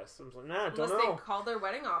wedding dress? I was like, nah, don't know. Unless they called their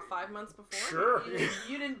wedding off 5 months before. Sure.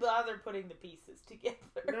 You didn't bother putting the pieces together.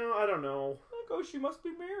 No, I don't know. Oh, she must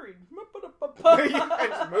be married.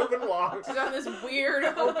 It's moving along. She's on this weird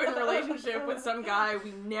open relationship with some guy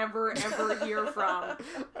we never ever hear from.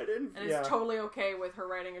 I didn't. And it's totally okay with her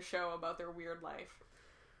writing a show about their weird life.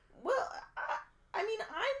 Well, I mean,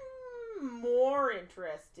 I'm more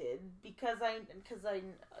interested because I'm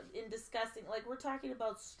in discussing, like, we're talking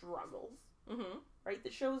about struggles, right?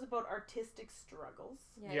 The show is about artistic struggles.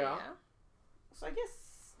 Yeah. So I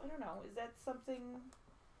guess, I don't know, is that something?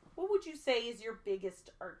 What would you say is your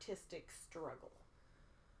biggest artistic struggle?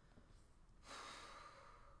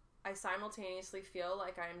 I simultaneously feel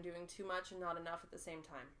like I am doing too much and not enough at the same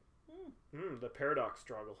time. The paradox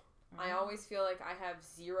struggle. I always feel like I have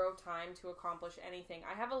zero time to accomplish anything.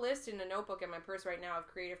 I have a list in a notebook in my purse right now of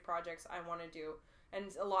creative projects I want to do. And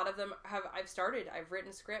a lot of them I've started. I've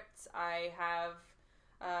written scripts. I have,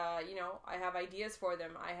 I have ideas for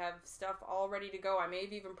them. I have stuff all ready to go. I may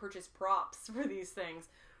have even purchased props for these things.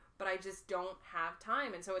 But I just don't have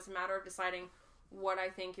time. And so it's a matter of deciding what I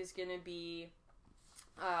think is going to be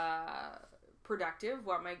productive,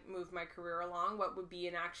 what might move my career along, what would be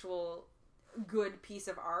an actual good piece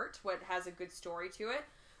of art, what has a good story to it.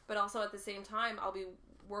 But also at the same time, I'll be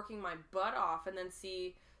working my butt off and then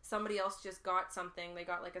see somebody else just got something. They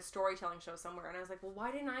got like a storytelling show somewhere. And I was like, well,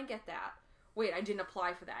 why didn't I get that? Wait, I didn't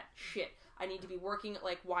apply for that. Shit. I need to be working,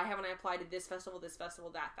 like, why haven't I applied to this festival,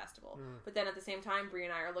 that festival? But then at the same time, Brie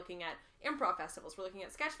and I are looking at improv festivals. We're looking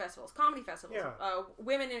at sketch festivals, comedy festivals,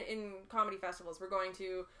 women in comedy festivals. We're going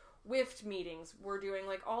to WIFT meetings. We're doing,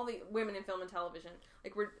 like, all the women in film and television.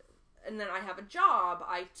 Like, and then I have a job.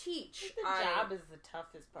 I teach. The job is the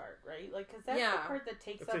toughest part, right? Like, because that's the part that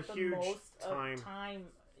takes up the most time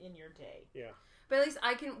in your day. Yeah. But at least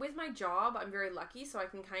I can, with my job, I'm very lucky, so I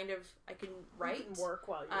can write. You can work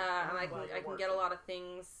while you're and I can get a lot of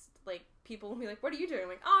things, like, people will be like, what are you doing? I'm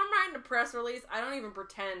like, oh, I'm writing a press release. I don't even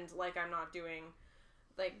pretend like I'm not doing,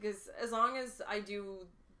 like, because as long as I do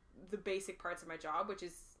the basic parts of my job, which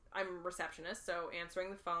is, I'm a receptionist, so answering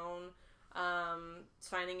the phone,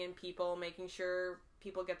 signing in people, making sure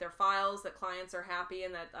people get their files, that clients are happy,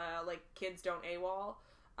 and that, like, kids don't AWOL,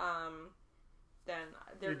 then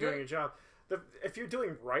they're You're doing your job. If you're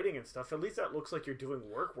doing writing and stuff, at least that looks like you're doing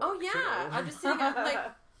work. Oh, yeah. Too. I'm just sitting at, like,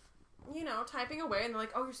 typing away, and they're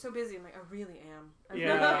like, oh, you're so busy. I'm like, I really am.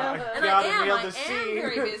 And I am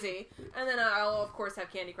very busy. And then I'll, of course,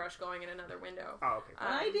 have Candy Crush going in another window. Oh, okay.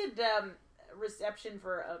 When I did reception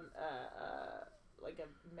for like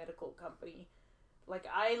a medical company, like,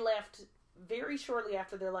 I left very shortly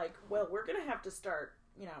after. They're like, well, we're going to have to start,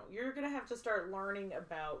 you're going to have to start learning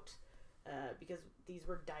about... because these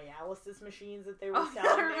were dialysis machines that they were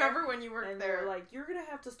selling. I remember when you worked there. They're like, you're gonna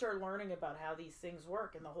have to start learning about how these things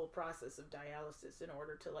work and the whole process of dialysis in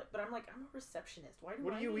order to, like. But I'm like, I'm a receptionist.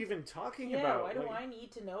 What are you even talking about? Why do I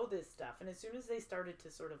need to know this stuff? And as soon as they started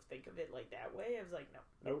to sort of think of it like that way, I was like, no.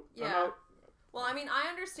 Nope. Yeah. Well, I mean, I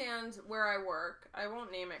understand where I work. I won't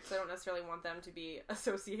name it because I don't necessarily want them to be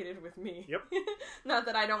associated with me. Yep. Not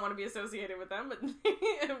that I don't want to be associated with them, but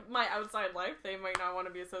my outside life, they might not want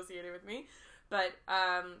to be associated with me. But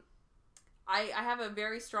I have a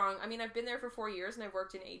very strong... I mean, I've been there for 4 years, and I've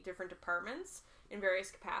worked in 8 different departments in various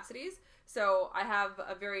capacities. So I have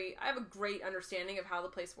a great understanding of how the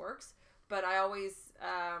place works. But I always...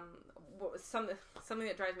 something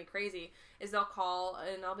that drives me crazy is they'll call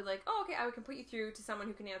and I'll be like, oh, okay, I can put you through to someone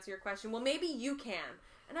who can answer your question. Well, maybe you can.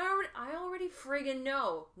 And I already friggin'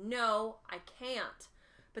 know. No, I can't.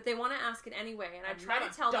 But they want to ask it anyway. And I try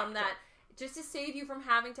to tell them that just to save you from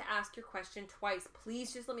having to ask your question twice,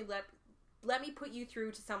 please just let me put you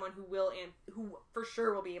through to someone who for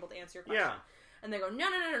sure will be able to answer your question. Yeah. And they go, no.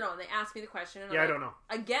 And they ask me the question. And I don't know.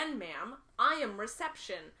 Again, ma'am, I am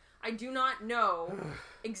reception. I do not know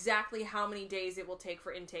exactly how many days it will take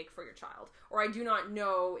for intake for your child. Or I do not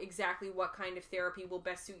know exactly what kind of therapy will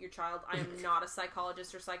best suit your child. I am not a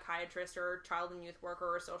psychologist or psychiatrist or child and youth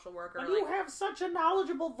worker or social worker. But you have such a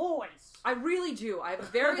knowledgeable voice. I really do. I have a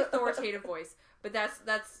very authoritative voice. But that's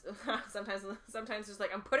sometimes it's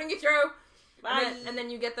like, I'm putting you through. And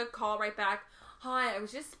then you get the call right back. Hi, I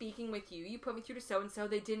was just speaking with you. You put me through to so-and-so.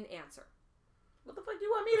 They didn't answer. What the fuck do you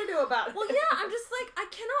want me to do about it? Well, yeah, I'm just like, I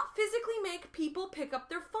cannot physically make people pick up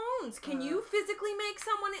their phones. Can you physically make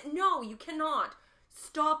someone... No, you cannot.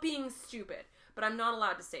 Stop being stupid. But I'm not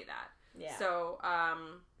allowed to say that. Yeah. So,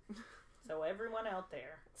 So everyone out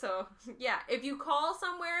there. So, yeah, if you call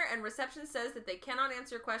somewhere and reception says that they cannot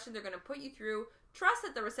answer your question, they're going to put you through. Trust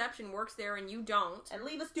that the reception works there and you don't. And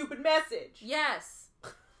leave a stupid message. Yes.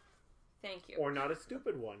 Thank you. Or not a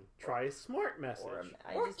stupid one. Try a smart message.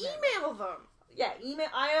 Or email them. Yeah, email.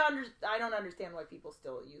 I don't understand why people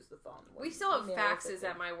still use the phone. We still have faxes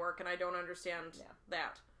at my work, and I don't understand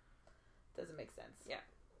that. Doesn't make sense. Yeah,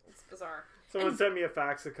 it's bizarre. Someone sent me a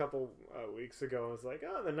fax a couple weeks ago and was like,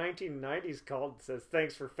 oh, the 1990s called and says,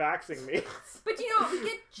 thanks for faxing me. But we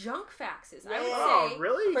get junk faxes. Yeah. I would say oh,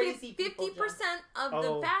 really? Crazy 50% of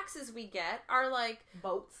the faxes we get are like...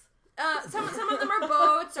 Boats. Some of them are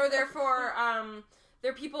boats, or they're for...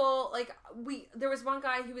 They're people, like, there was one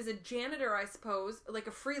guy who was a janitor, I suppose, like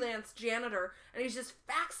a freelance janitor, and he's just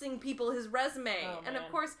faxing people his resume. And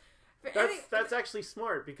of course... That's actually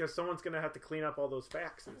smart, because someone's going to have to clean up all those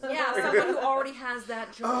faxes. Yeah, someone who already has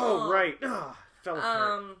that job. Oh, right. Fell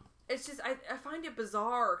apart. It's just, I find it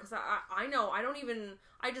bizarre, because I know,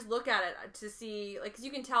 I just look at it to see, like, because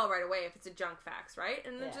you can tell right away if it's a junk fax, right?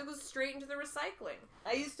 And then it just goes straight into the recycling.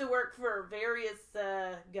 I used to work for various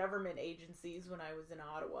government agencies when I was in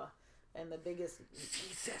Ottawa, and the biggest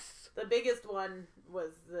one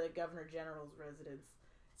was the Governor General's residence.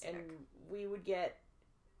 Sick. And we would get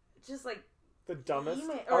just, like, the dumbest?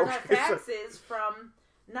 Faxes from,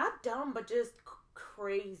 not dumb, but just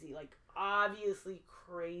crazy, like, obviously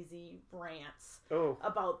crazy rants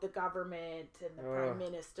about the government and the prime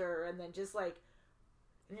minister, and then just like,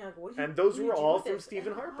 and you're like, what do you? And those were all from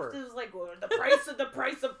Stephen Harper. It was like, well, the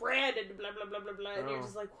price of bread and blah blah blah blah blah, and you're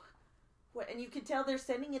just like, what? And you can tell they're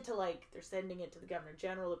sending it to the Governor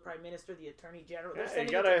General, the Prime Minister, the Attorney General. They're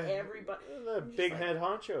sending it to everybody. The big head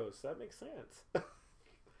honchos. That makes sense.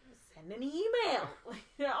 Send an email,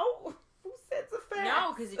 Who sends a fax?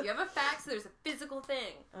 No, because if you have a fax, there's a physical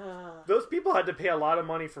thing. Those people had to pay a lot of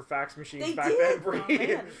money for fax machines back then, Bree.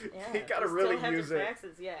 You gotta really use it.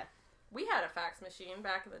 Faxes, yeah. We had a fax machine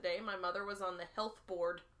back in the day. My mother was on the health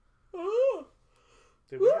board.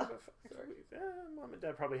 Did we have a fax? Mom and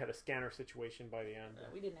Dad probably had a scanner situation by the end.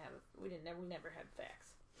 We never had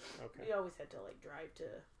fax. Okay. We always had to like drive to.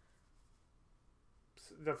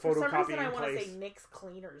 The photocopying For some reason, I want place. to say Nick's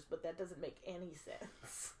Cleaners, but that doesn't make any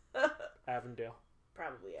sense. Avondale.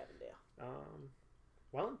 Probably Avondale.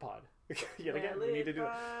 Wellenpod. Yet again, we need to do it.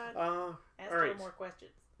 Ask all right. more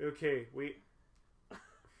questions. Okay,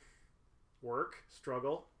 work,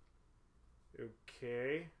 struggle.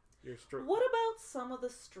 Okay. What about some of the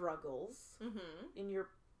struggles in your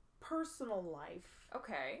personal life?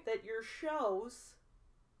 Okay. That your shows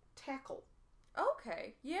tackle.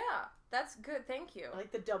 Okay, yeah, that's good. Thank you. I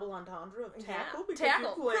like the double entendre of tackle. Yeah.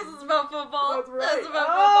 Tackle. This is about football. That's right. This is about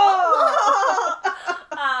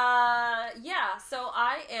football. Yeah. So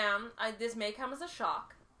I am. This may come as a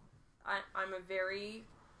shock. I'm a very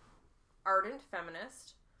ardent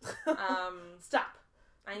feminist. Stop.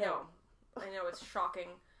 I know. It's shocking.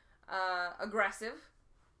 Aggressive.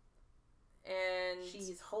 And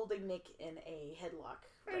she's holding Nick in a headlock.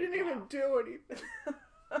 I didn't even do anything.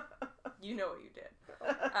 You know what you did.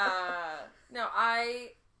 No,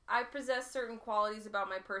 I possess certain qualities about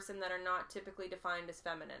my person that are not typically defined as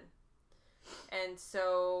feminine. And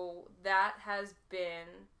so that has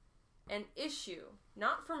been an issue.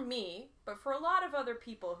 Not for me, but for a lot of other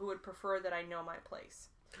people who would prefer that I know my place.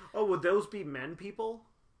 Oh, would those be men people?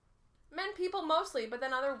 Men people mostly, but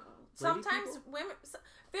then sometimes women,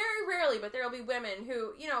 very rarely, but there'll be women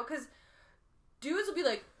who, because dudes will be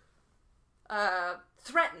like,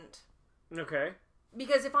 threatened. Okay.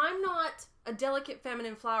 Because if I'm not a delicate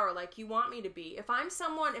feminine flower like you want me to be, if I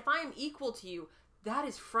am equal to you, that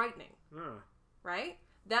is frightening. Right?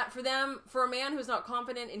 That for a man who's not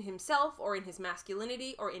confident in himself or in his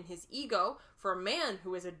masculinity or in his ego, for a man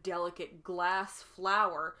who is a delicate glass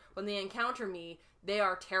flower, when they encounter me, they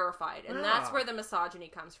are terrified. And that's where the misogyny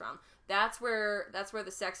comes from. That's where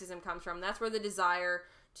the sexism comes from. That's where the desire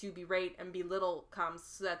to berate and belittle comes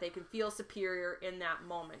so that they can feel superior in that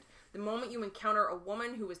moment. The moment you encounter a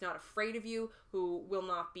woman who is not afraid of you, who will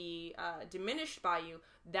not be diminished by you,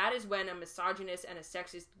 that is when a misogynist and a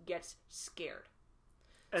sexist gets scared.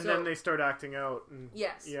 And then they start acting out. And,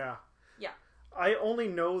 yes. Yeah. Yeah. I only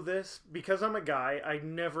know this because I'm a guy.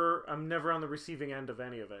 I'm never on the receiving end of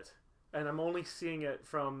any of it. And I'm only seeing it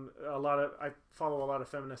from I follow a lot of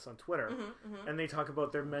feminists on Twitter. And they talk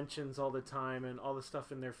about their mentions all the time and all the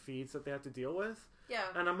stuff in their feeds that they have to deal with. Yeah.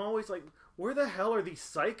 And I'm always like, where the hell are these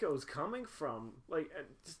psychos coming from? Like,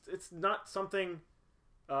 it's not something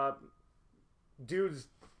dudes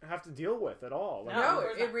have to deal with at all. Like, no,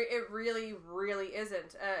 it really, really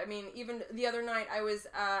isn't. I mean, even the other night, I was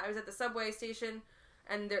at the subway station,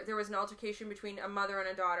 and there was an altercation between a mother and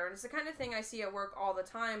a daughter, and it's the kind of thing I see at work all the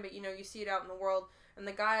time. But you see it out in the world. And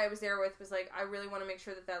the guy I was there with was like, I really want to make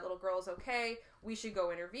sure that little girl is okay. We should go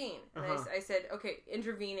intervene. And I said, okay,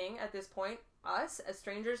 intervening at this point, us as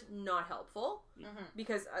strangers, not helpful,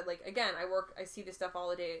 because I see this stuff all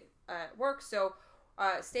the day at work. So.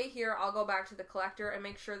 Stay here. I'll go back to the collector and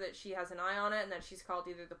make sure that she has an eye on it and that she's called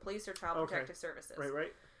either the police or Child Protective Services.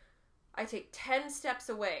 Right. I take 10 steps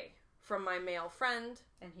away from my male friend.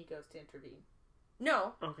 And he goes to intervene.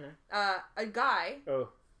 No. Okay.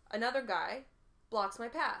 Another guy blocks my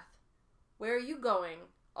path. Where are you going?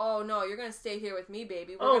 Oh, no, you're going to stay here with me,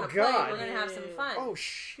 baby. We're going to play. We're going to have some fun. Oh,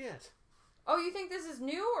 shit. Oh, you think this is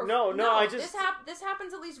new? Or no, I just... This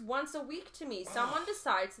happens at least once a week to me. Someone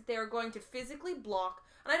decides that they are going to physically block,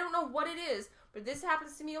 and I don't know what it is, but this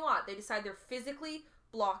happens to me a lot. They decide they're physically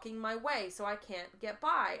blocking my way so I can't get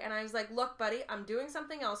by. And I was like, look, buddy, I'm doing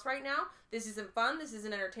something else right now. This isn't fun. This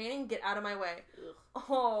isn't entertaining. Get out of my way. Ugh.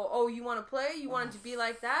 Oh, you want to play? You want it to be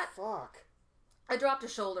like that? Fuck. I dropped a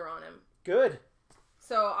shoulder on him. Good.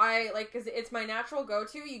 So because it's my natural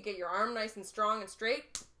go-to. You get your arm nice and strong and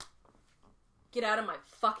straight. Get out of my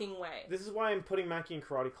fucking way. This is why I'm putting Mackie in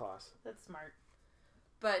karate class. That's smart.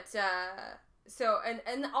 But,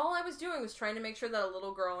 and all I was doing was trying to make sure that a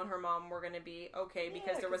little girl and her mom were going to be okay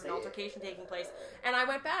because there was an altercation taking place. And I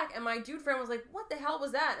went back, and my dude friend was like, what the hell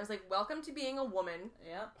was that? And I was like, welcome to being a woman.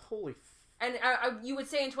 Yeah. Holy And you would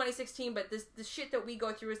say in 2016, but the shit that we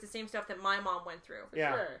go through is the same stuff that my mom went through. For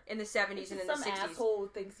sure. In the 70s and in the 60s. Some asshole who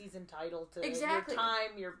thinks he's entitled to your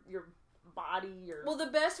time, your body, Well, the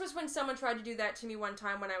best was when someone tried to do that to me one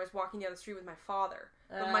time when I was walking down the street with my father.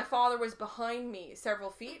 But my father was behind me several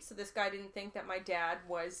feet, so this guy didn't think that my dad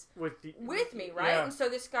was with me, right? Yeah. And so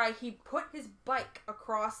this guy, he put his bike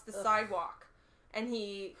across the sidewalk, and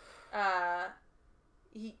he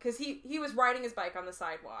was riding his bike on the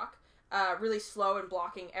sidewalk, really slow and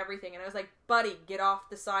blocking everything. And I was like, buddy, get off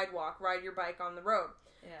the sidewalk, ride your bike on the road.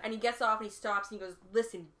 Yeah. And he gets off and he stops and he goes,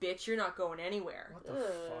 listen, bitch, you're not going anywhere. What the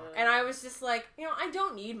fuck? And I was just like, I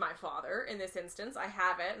don't need my father in this instance. I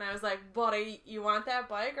have it. And I was like, buddy, you want that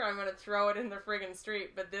bike or I'm going to throw it in the friggin'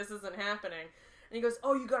 street, but this isn't happening. And he goes,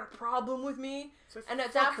 oh, you got a problem with me? So and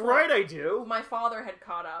at that point, right, I do. My father had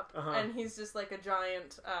caught up and he's just like a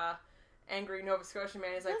giant, angry Nova Scotian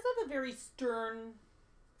man. He's like, he does have a very stern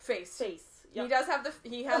face. Yep. He does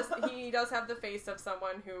have the face of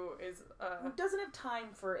someone who is who doesn't have time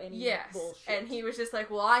for any bullshit. And he was just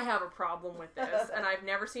like, well, I have a problem with this, and I've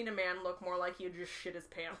never seen a man look more like he would just shit his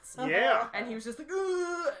pants. Yeah. And he was just like,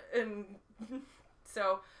 ugh! And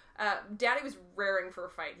so Daddy was raring for a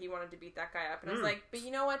fight. He wanted to beat that guy up, and I was like, but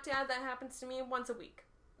you know what, Dad, that happens to me once a week.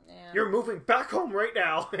 Yeah. You're moving back home right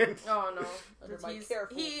now. Oh no.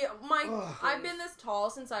 I've been this tall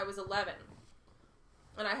since I was 11.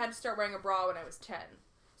 And I had to start wearing a bra when I was 10.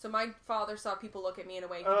 So my father saw people look at me in a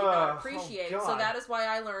way he did not appreciate. So that is why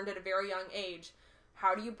I learned at a very young age,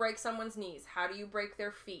 how do you break someone's knees? How do you break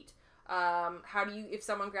their feet? How do you, if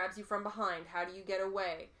someone grabs you from behind, how do you get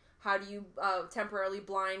away? How do you temporarily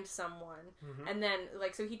blind someone? Mm-hmm. And then,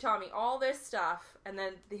 so he taught me all this stuff. And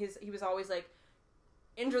then he was always like,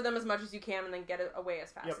 injure them as much as you can and then get away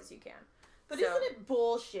as fast as you can. But isn't it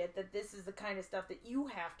bullshit that this is the kind of stuff that you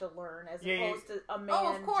have to learn as opposed to a man?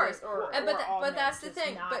 Oh, of course. But that's the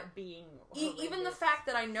thing. But being even the fact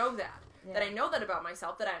that I know that I know that about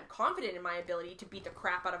myself, that I'm confident in my ability to beat the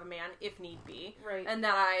crap out of a man if need be, right? And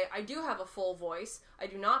that I do have a full voice. I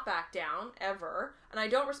do not back down ever, and I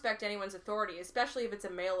don't respect anyone's authority, especially if it's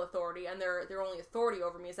a male authority and their only authority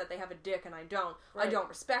over me is that they have a dick and I don't. Right. I don't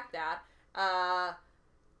respect that.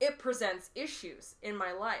 It presents issues in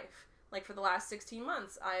my life. Like, for the last 16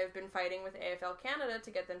 months, I have been fighting with AFL Canada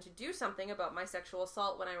to get them to do something about my sexual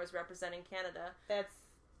assault when I was representing Canada. That's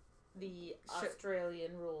the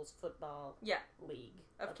Australian Rules Football League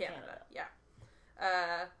of Canada. Yeah.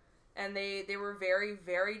 And they were very,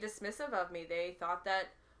 very dismissive of me. They thought that,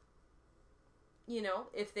 you know,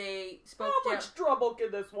 if they spoke How much trouble can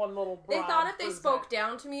this one little They thought if they spoke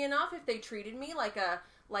down to me enough, if they treated me like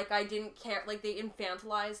I didn't care, like they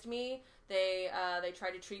infantilized me, they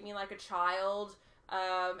tried to treat me like a child.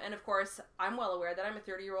 And of course, I'm well aware that I'm a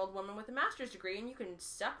 30-year-old woman with a master's degree, and you can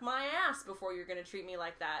suck my ass before you're going to treat me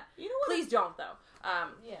like that. You know what? Please don't, though.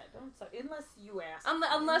 Yeah, don't suck, unless you ask.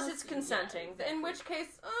 Unless it's consenting, yeah, exactly. In which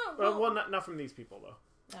case, well, not from these people though.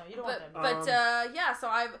 No, you don't want them. But yeah, so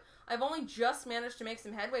I've only just managed to make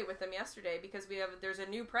some headway with them yesterday because there's a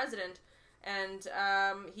new president, and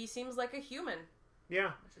he seems like a human.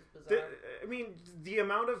 Yeah, which is bizarre. I mean, the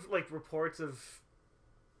amount of like reports of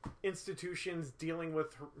institutions dealing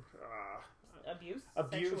with abuse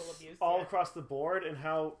all across the board, and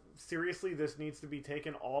how seriously this needs to be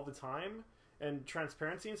taken all the time, and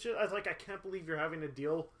transparency and shit. I was like, I can't believe you're having to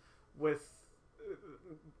deal with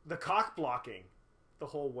the cock blocking the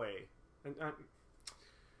whole way, and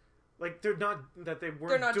like they're not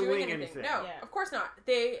doing anything. No, yeah. Of course not.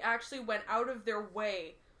 They actually went out of their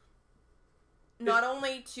way not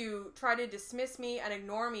only to try to dismiss me and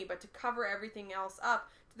ignore me, but to cover everything else up,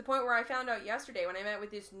 to the point where I found out yesterday when I met with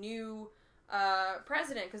this new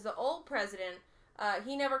president, because the old president,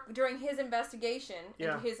 he never, during his investigation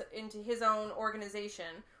into his own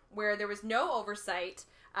organization, where there was no oversight,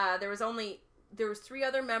 there was 3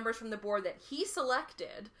 other members from the board that he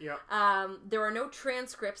selected. Yeah. There are no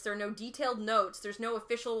transcripts. There are no detailed notes. There's no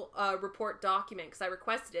official report document because I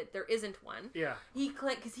requested it. There isn't one. Yeah.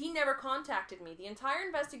 Because he never contacted me. The entire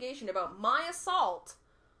investigation about my assault,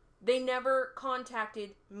 they never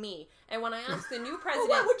contacted me. And when I asked the new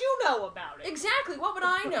president... Well, what would you know about it? Exactly. What would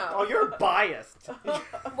I know? Oh, you're biased.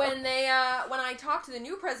 When I talked to the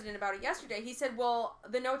new president about it yesterday, he said, well,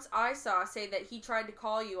 the notes I saw say that he tried to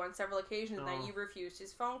call you on several occasions and that you refused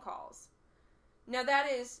his phone calls. Now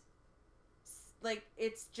that is, like,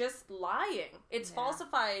 it's just lying. It's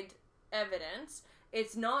falsified evidence.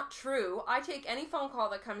 It's not true. I take any phone call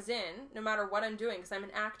that comes in, no matter what I'm doing, because I'm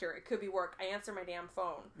an actor. It could be work. I answer my damn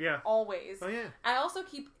phone. Yeah. Always. Oh, yeah. I also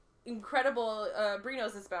keep incredible, Brie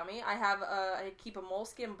knows this about me, I keep a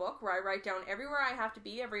moleskin book where I write down everywhere I have to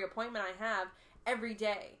be, every appointment I have, every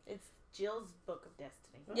day. It's Jill's Book of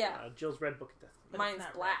Destiny. Yeah. Jill's Red Book of Destiny. But mine's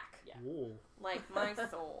black. Yeah. Ooh. Like my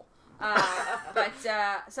soul.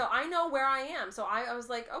 So I know where I am. So I was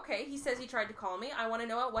like, okay, he says he tried to call me. I want to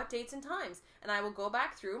know at what dates and times. And I will go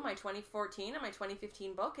back through my 2014 and my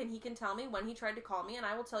 2015 book, and he can tell me when he tried to call me, and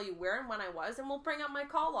I will tell you where and when I was, and we'll bring up my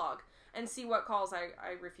call log and see what calls I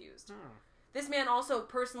refused. This man also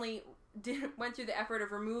personally went through the effort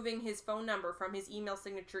of removing his phone number from his email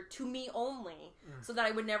signature to me only, so that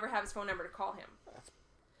I would never have his phone number to call him.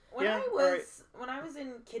 When I was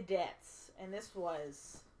in cadets, and this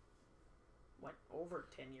was over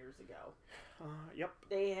 10 years ago. Yep.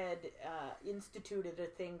 They had instituted a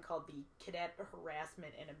thing called the Cadet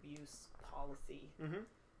Harassment and Abuse Policy. Mm-hmm.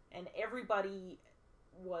 And everybody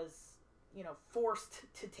was, forced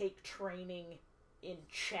to take training in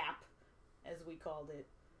CHAP, as we called it,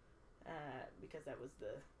 because that was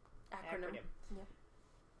the acronym.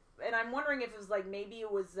 Yeah. And I'm wondering if it was maybe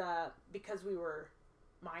it was because we were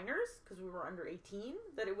minors, because we were under 18,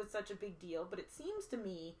 that it was such a big deal. But it seems to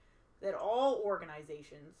me that all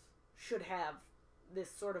organizations should have this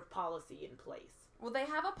sort of policy in place. Well, they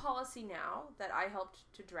have a policy now that I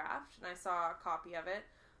helped to draft, and I saw a copy of it.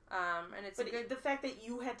 And it's the fact that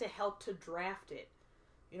you had to help to draft it,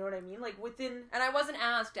 you know what I mean? And I wasn't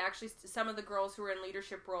asked, actually. Some of the girls who were in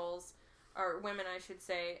leadership roles, or women, I should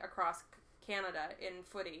say, across Canada in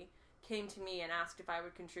footy, came to me and asked if I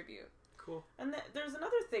would contribute. Cool. And there's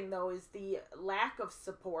another thing, though, is the lack of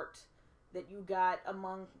support that you got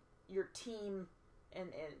among your team, and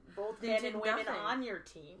both men and women on your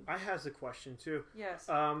team. I has a question too. Yes.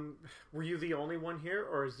 Were you the only one here,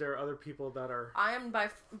 or is there other people that are? I am by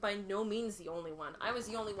no means the only one. I was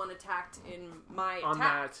the only one attacked in my on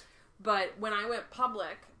attack. That. But when I went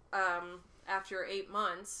public, after 8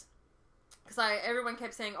 months, because everyone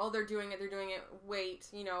kept saying, "Oh, they're doing it. Wait,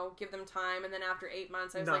 give them time." And then after 8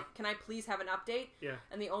 months, I was like, "Can I please have an update?" Yeah.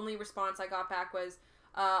 And the only response I got back was,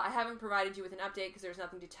 "I haven't provided you with an update because there's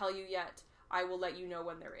nothing to tell you yet. I will let you know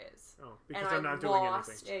when there is." Oh, because I'm not doing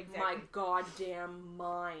anything. My goddamn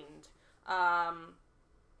mind.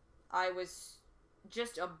 I was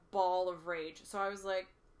just a ball of rage. So I was like,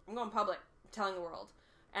 I'm going public, telling the world.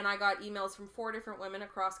 And I got emails from 4 different women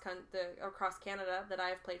across Canada that I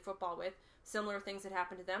have played football with. Similar things had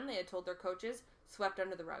happened to them. They had told their coaches, swept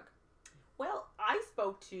under the rug. Well, I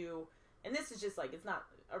spoke to, and this is just it's not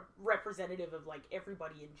a representative of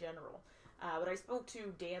everybody in general. But I spoke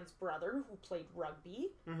to Dan's brother, who played rugby,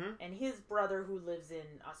 mm-hmm. and his brother, who lives in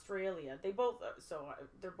Australia. They both,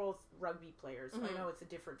 they're both rugby players. So I know it's a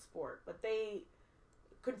different sport, but they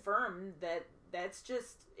confirmed that that's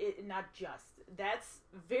just that's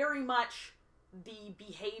very much the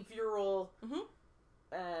behavioral.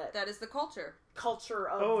 That is the culture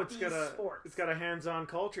of these sports. It's got a hands-on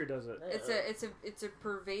culture, does it? It's a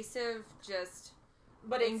pervasive, just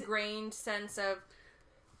ingrained sense of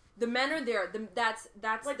the men are there. That's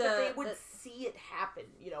like that they would see it happen,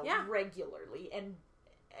 regularly, and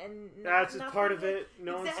that's just part of it.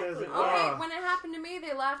 No one says it. Okay, when it happened to me,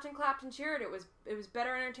 they laughed and clapped and cheered. It was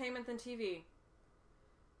better entertainment than TV.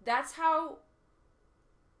 That's how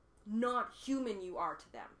not human you are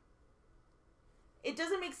to them. It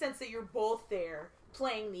doesn't make sense that you're both there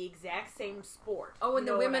playing the exact same sport. Oh, and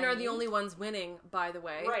the women are the only ones winning, by the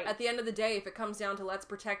way. Right. At the end of the day, if it comes down to let's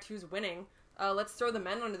protect who's winning, let's throw the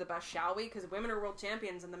men under the bus, shall we? Because women are world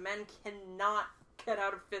champions, and the men cannot get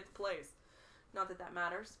out of 5th place. Not that that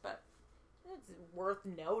matters, but it's worth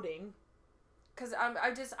noting. Because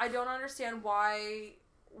I don't understand why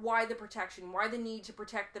the protection, why the need to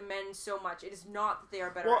protect the men so much. It is not that they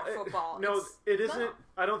are better at football. It isn't. No.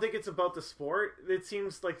 I don't think it's about the sport. It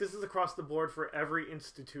seems like this is across the board for every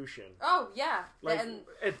institution. Oh, yeah. Like,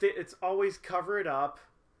 it's always cover it up.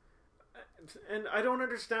 And I don't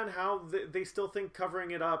understand how they still think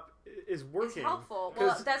covering it up is working. It's helpful.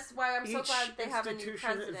 Well, that's why I'm so glad they have a new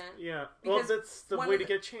president. Well, that's the way to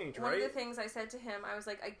get change, right? One of the things I said to him, I was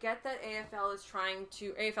like, I get that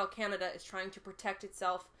AFL Canada is trying to protect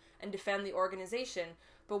itself and defend the organization,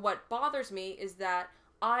 but what bothers me is that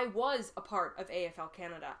I was a part of AFL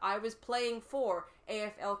Canada. I was playing for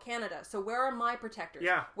AFL Canada. So where are my protectors?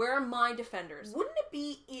 Yeah. Where are my defenders? Wouldn't it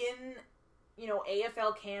be in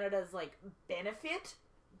AFL Canada's benefit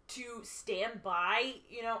to stand by,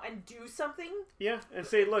 and do something? Yeah, and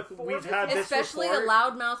say, look, we've had this especially report. A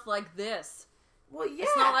loudmouth like this. Well, yeah.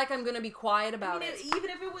 It's not like I'm going to be quiet about it. Even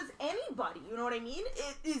if it was anybody, you know what I mean?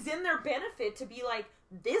 It is in their benefit to be like,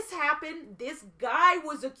 this happened, this guy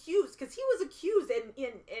was accused, because he was accused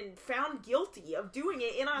and found guilty of doing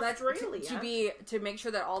it in Australia. To make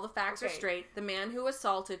sure that all the facts are straight, the man who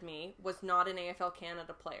assaulted me was not an AFL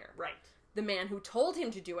Canada player. Right. The man who told him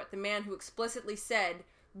to do it, the man who explicitly said,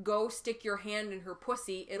 go stick your hand in her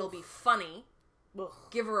pussy, it'll be funny. Ugh.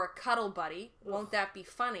 Give her a cuddle, buddy. Ugh. Won't that be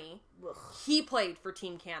funny? Ugh. He played for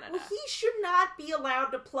Team Canada. Well, he should not be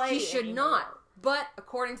allowed to play. He should not. But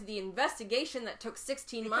according to the investigation that took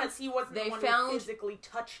 16 months, he wasn't the one who physically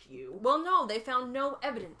touched you. Well, no, they found no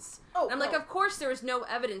evidence. Oh, and I'm like, of course there is no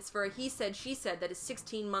evidence for a he said, she said that is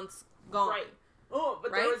 16 months gone. Right. Oh,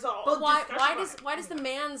 but right? there was all. But why does the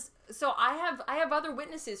man's? So I have other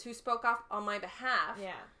witnesses who spoke off on my behalf.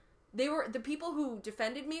 Yeah. They were the people who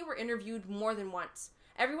defended me were interviewed more than once.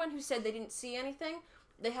 Everyone who said they didn't see anything,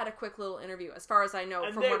 they had a quick little interview, as far as I know.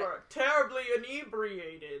 And they were terribly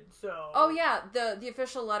inebriated, so. Oh yeah, the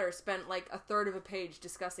official letter spent like a third of a page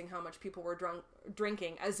discussing how much people were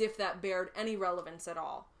drinking, as if that bared any relevance at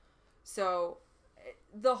all. So,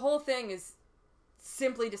 the whole thing is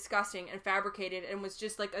simply disgusting and fabricated, and was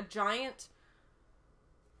just like a giant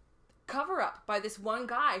cover-up by this one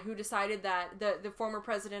guy who decided that the former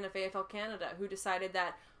president of AFL Canada, who decided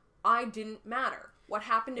that I didn't matter. What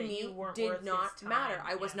happened to me did not matter.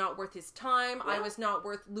 I was not worth his time. Yeah. I was not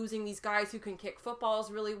worth losing these guys who can kick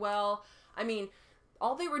footballs really well. I mean,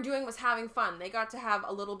 all they were doing was having fun. They got to have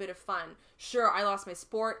a little bit of fun. Sure, I lost my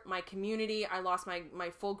sport, my community. I lost my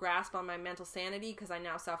full grasp on my mental sanity because I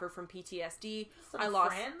now suffer from PTSD. I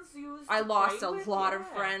lost a lot of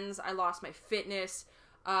friends. I lost my fitness.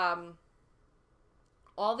 All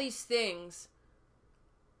these things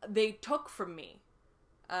they took from me.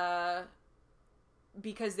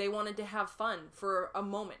 Because they wanted to have fun for a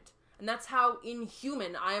moment. And that's how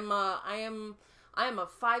inhuman I am a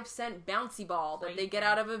 5-cent bouncy ball that they get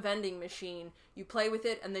out of a vending machine. You play with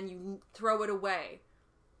it and then you throw it away.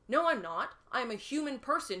 No, I'm not. I'm a human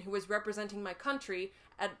person who is representing my country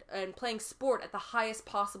and playing sport at the highest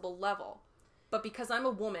possible level. But because I'm a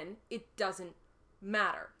woman, it doesn't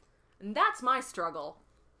matter. And that's my struggle.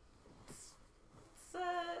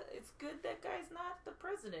 It's good that guy's not the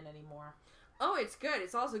president anymore. Oh, it's good.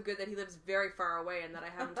 It's also good that he lives very far away and that I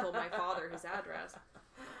haven't told my father his address.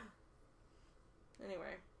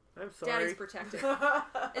 Anyway. I'm sorry. Daddy's protected.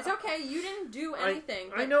 It's okay. You didn't do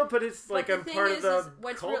anything. I know, but it's like I'm part of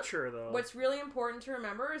the culture, though. What's really important to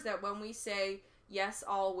remember is that when we say, yes,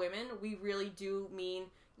 all women, we really do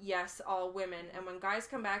mean, yes, all women. And when guys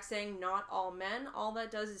come back saying, not all men, all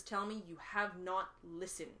that does is tell me you have not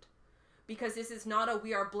listened. Because this is not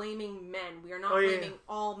we are blaming men. We are not blaming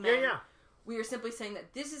all men. Yeah. We are simply saying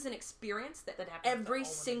that this is an experience that every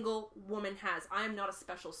single woman has. I am not a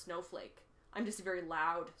special snowflake. I'm just a very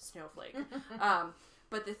loud snowflake.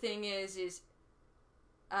 But the thing is,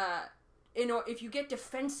 if you get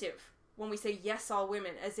defensive when we say yes, all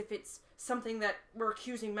women, as if it's something that we're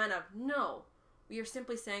accusing men of, no. We are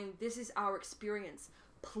simply saying this is our experience.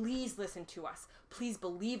 Please listen to us. Please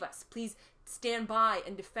believe us. Please stand by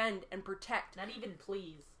and defend and protect. Not even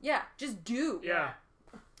please. Yeah, just do. Yeah.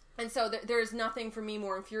 And so there's nothing for me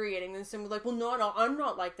more infuriating than someone like, well, no, I'm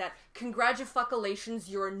not like that. Congratulations,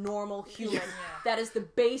 you're a normal human. Yeah. That is the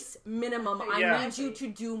base minimum. I need you to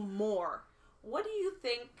do more. What do you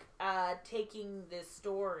think taking this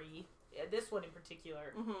story, this one in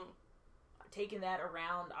particular, taking that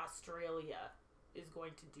around Australia is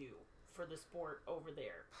going to do for the sport over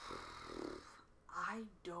there? I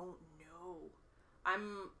don't know.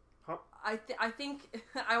 I think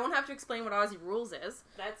I won't have to explain what Aussie Rules is.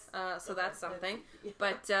 That's something.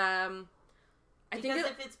 But I think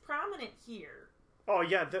if it's prominent here. Oh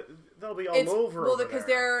yeah, they'll be all over. Well, because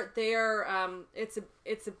they're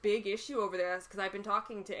it's a big issue over there. Because I've been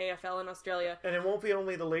talking to AFL in Australia, and it won't be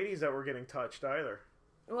only the ladies that were getting touched either.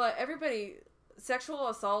 Well, everybody, sexual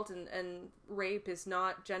assault and rape is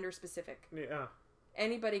not gender specific. Yeah,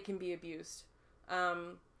 anybody can be abused.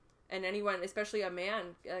 And anyone, especially a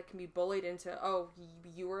man, can be bullied into, oh,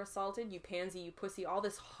 you were assaulted, you pansy, you pussy, all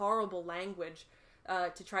this horrible language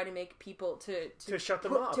to try to make people, to shut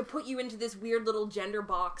them up. To put you into this weird little gender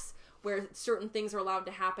box where certain things are allowed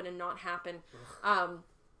to happen and not happen.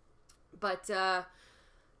 But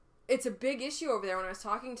it's a big issue over there. When I was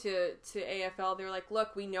talking to AFL, they were like,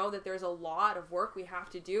 look, we know that there's a lot of work we have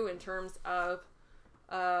to do in terms of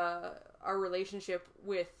our relationship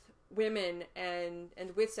with women and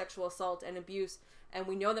with sexual assault and abuse, and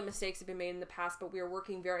we know that mistakes have been made in the past, but we are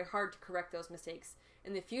working very hard to correct those mistakes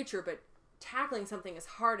in the future. But tackling something as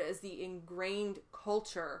hard as the ingrained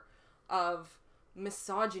culture of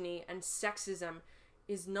misogyny and sexism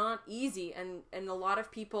is not easy, and a lot of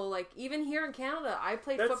people, like even here in Canada, I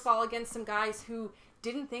played football against some guys who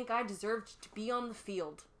didn't think I deserved to be on the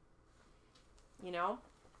field. You know?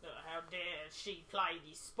 How dare she play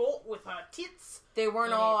the sport with her tits? They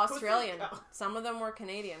weren't all Australian. Some of them were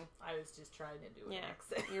Canadian. I was just trying to do an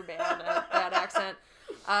accent. You're bad at that accent.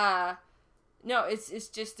 No, it's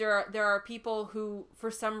just there are people who, for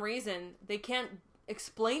some reason, they can't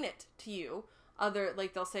explain it to you.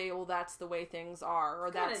 They'll say, well, that's the way things are, or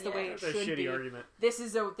that's the way it should be. That's a shitty argument. This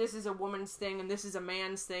is a woman's thing, and this is a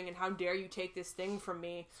man's thing, and how dare you take this thing from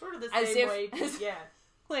me? Sort of the same way.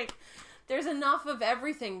 Like, there's enough of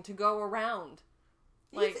everything to go around.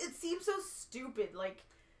 Like, it seems so stupid. Like,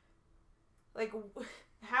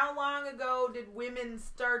 how long ago did women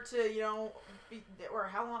start to, or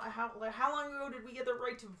how long ago did we get the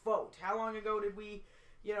right to vote? How long ago did we,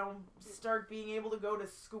 start being able to go to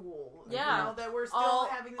school? Yeah, that we're still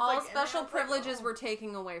having this, all special privileges were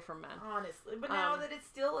taking away from men. Honestly, but now that it's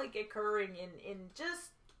still occurring in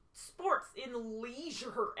just sports, in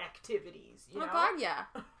leisure activities. Oh God, yeah.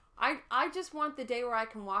 I just want the day where I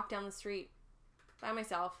can walk down the street by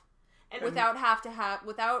myself and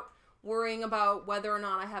without worrying about whether or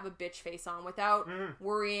not I have a bitch face on, without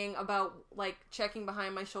worrying about checking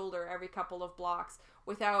behind my shoulder every couple of blocks,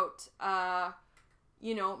 without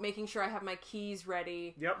making sure I have my keys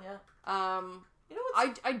ready. Yep. Yeah.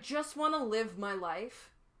 I just want to live my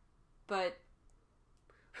life, but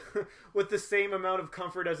with the same amount of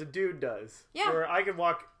comfort as a dude does. Yeah. Where I could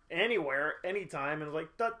walk anywhere, anytime, and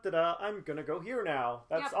I'm gonna go here now.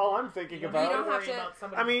 That's all I'm thinking about. You don't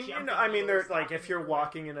have to. I mean, there's if you're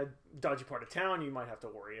walking in a dodgy part of town, you might have to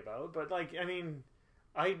worry about. But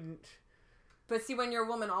But see, when you're a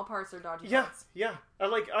woman, all parts are dodgy. Yeah.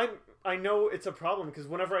 I know it's a problem because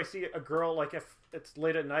whenever I see a girl, if it's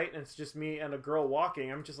late at night and it's just me and a girl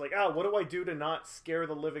walking, I'm just like, what do I do to not scare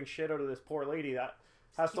the living shit out of this poor lady that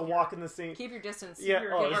has to walk in the same... Keep your distance. Yeah. Give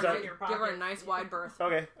her a nice wide berth.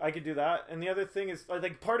 Okay, I could do that. And the other thing is,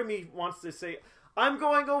 part of me wants to say, I'm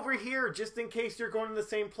going over here just in case you're going to the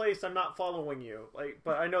same place. I'm not following you.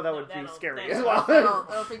 But I know that would be scary as well.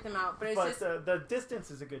 That'll freak them out. But the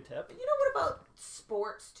distance is a good tip. You know what about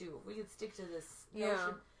sports too? If we could stick to this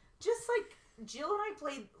notion. Just Jill and I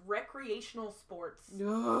played recreational sports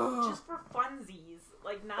just for funsies.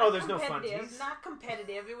 Not there's competitive. No funsies. Not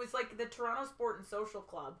competitive. It was the Toronto Sport and Social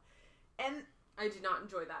Club. And I did not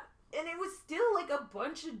enjoy that. And it was still a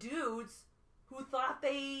bunch of dudes who thought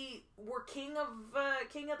they were king of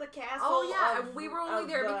the castle. Oh yeah, and we were only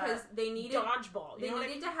there because they needed dodgeball. They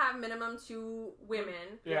needed to have minimum 2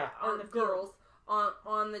 women, on the girls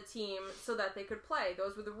on the team so that they could play.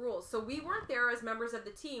 Those were the rules. So we weren't there as members of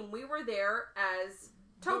the team. We were there as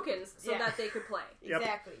tokens so that they could play.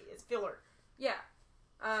 Exactly. It's filler. Yeah.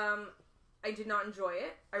 I did not enjoy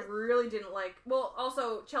it. I really didn't like... Well,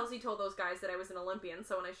 also, Chelsea told those guys that I was an Olympian,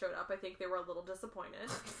 so when I showed up, I think they were a little disappointed.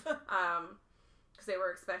 Because they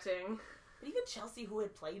were expecting... But even Chelsea, who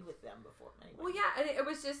had played with them before. Anyway. Well, yeah, and it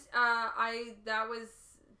was just...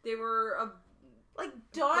 They were a... Like,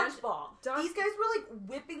 dodgeball. These guys were, like,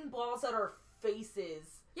 whipping balls at our faces.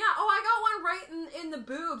 Yeah, I got one right in the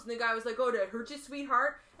boobs, and the guy was like, oh, did it hurt you,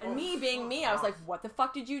 sweetheart? And me being me, I was like, what the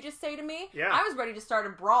fuck did you just say to me? Yeah. I was ready to start a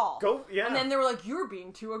brawl. Yeah. And then they were like, you're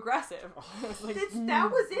being too aggressive. Like,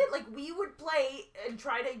 that was it. Like, we would play and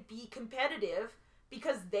try to be competitive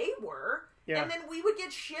because they were. Yeah. And then we would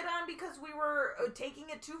get shit on because we were taking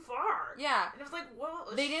it too far. Yeah. And it was like, well...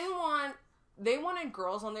 They wanted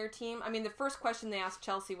girls on their team. I mean, the first question they asked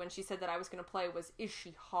Chelsea when she said that I was going to play was, is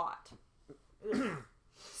she hot?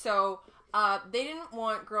 So, they didn't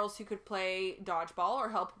want girls who could play dodgeball or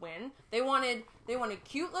help win. They wanted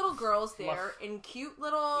cute little girls there in cute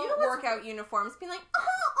little workout uniforms being like,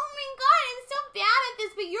 oh my god, I'm so bad at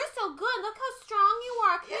this, but you're so good. Look how strong you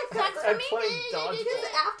are. Can you flex for me? Because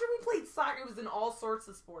after we played soccer, it was in all sorts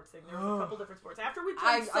of sports things. There was a couple different sports. After we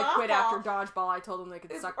played softball... I quit after dodgeball. I told them they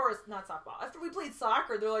could suck. Or not softball. After we played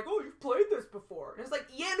soccer, they're like, oh, you've played this before. And it's like,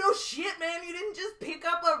 yeah, no shit, man. You didn't just pick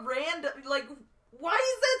up a random... Like... Why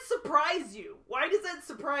does that surprise you? Why does that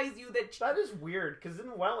surprise you that... That is weird, because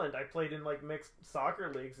in Welland, I played in, like, mixed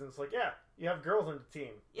soccer leagues, and it's like, yeah, you have girls on the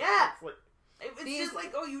team. Yeah! It's like... It's just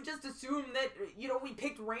like, oh, you just assume that, you know, we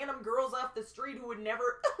picked random girls off the street who would never...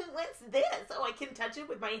 What's this? Oh, I can touch it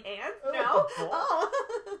with my hand? No? Oh,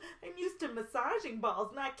 I'm used to massaging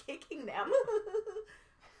balls, not kicking them.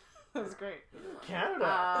 That was great. Canada.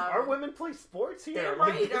 Our women play sports here. They're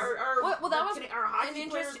right. Our hockey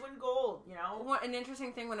players win gold, you know? What an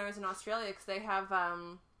interesting thing when I was in Australia, because they have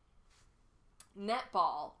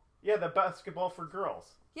netball. Yeah, the basketball for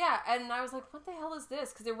girls. Yeah, and I was like, what the hell is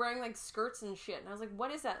this? Because they're wearing, like, skirts and shit. And I was like,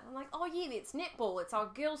 what is that? And I'm like, oh, yeah, it's netball. It's our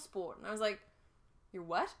girl sport. And I was like, you're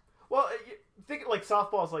what? Well, think like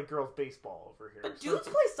softball is like girls' baseball over here. But dudes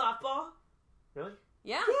play softball. Really?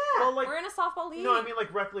 Yeah. Well, like, we're in a softball league. No, I mean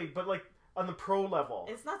like rec league, but like on the pro level.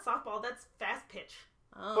 It's not softball. That's fast pitch.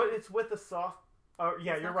 Oh. But it's with the soft.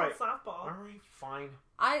 Yeah, it's you're not right. Softball. All right, fine.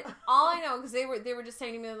 All I know, because they were just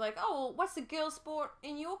saying to me like, oh, well, what's the girl sport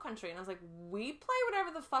in your country? And I was like, we play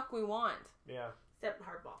whatever the fuck we want. Yeah. Except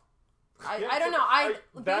hardball. I don't know.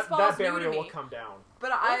 Baseball's that barrier new to me, will come down.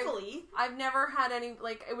 But I've never had any,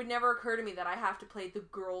 like, it would never occur to me that I have to play the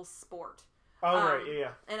girls' sport. Oh, right, yeah.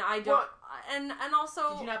 And I don't... And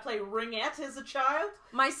also... Did you not play ringette as a child?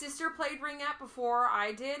 My sister played ringette before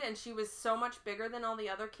I did, and she was so much bigger than all the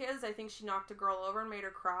other kids. I think she knocked a girl over and made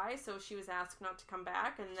her cry, so she was asked not to come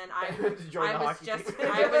back. And then I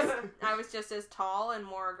was just as tall and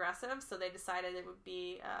more aggressive, so they decided it would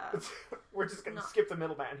be... We're just going to skip the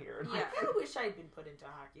middleman here. Yeah. I kind of wish I had been put into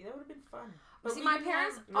hockey. That would have been fun. But see, my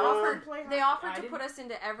parents offered to put us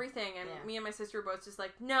into everything, and me and my sister were both just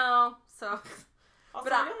like, no, so... Also,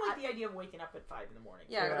 but I don't like the idea of waking up at 5 in the morning.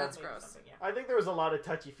 Yeah, that's gross. I think there was a lot of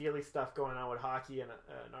touchy-feely stuff going on with hockey in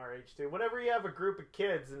our age, too. Whenever you have a group of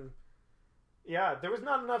kids, and... Yeah, there was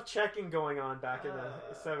not enough checking going on back in the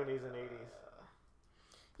 70s and 80s.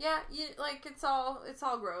 Yeah, it's all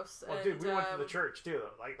gross. Well, dude, we went to the church, too.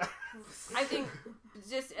 Like, I think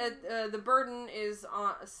just the burden is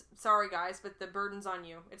on... Sorry, guys, but the burden's on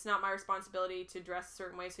you. It's not my responsibility to dress a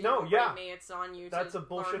certain way so you won't rape me. It's on you That's to a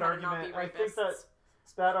bullshit learn how to argument. not be I think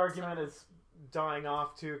that argument is dying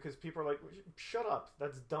off, too, because people are like, shut up.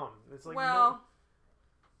 That's dumb. It's like, well,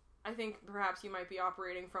 no. I think perhaps you might be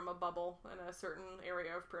operating from a bubble in a certain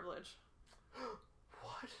area of privilege.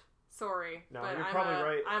 What? Sorry, no, but you're probably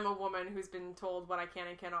right. I'm a woman who's been told what I can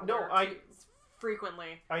and cannot wear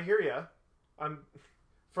frequently. I hear you.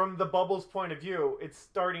 From the bubble's point of view, it's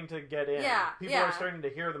starting to get in. Yeah, people are starting to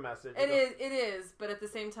hear the message. It is, but at the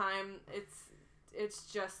same time,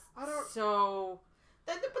 it's just so.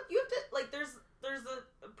 But you have to like. There's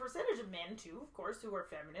a percentage of men too, of course, who are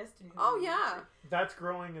feminist and who that's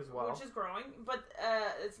growing as well, which is growing. But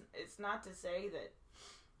it's not to say that.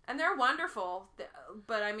 And they're wonderful,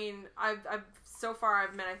 but I mean, I've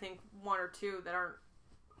met I think one or two that aren't.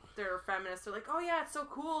 They're feminists. They're like, oh yeah, it's so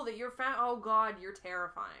cool that you're oh god, you're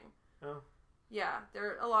terrifying. Oh. Yeah,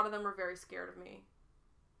 a lot of them are very scared of me.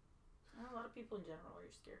 A lot of people in general are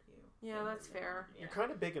scared of you. Yeah, that's fair. You're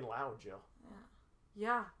kind of big and loud, Jill.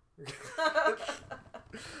 Yeah.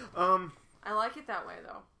 I like it that way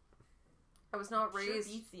though. I was not raised.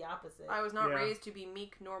 Sure beats the opposite. I was not raised to be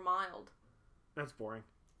meek nor mild. That's boring.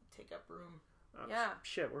 Take up room.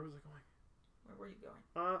 Shit, where was I going? Where were you going?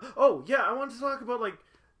 I wanted to talk about, like,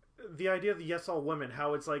 the idea of the yes, all women.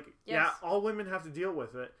 How it's like, all women have to deal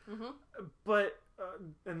with it. Mm-hmm. But,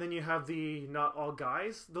 and then you have the not all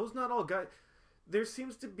guys. Those not all guys. There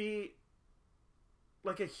seems to be,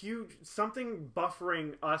 like, a huge... something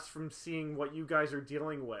buffering us from seeing what you guys are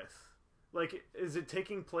dealing with. Like, is it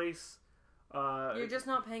taking place... You're just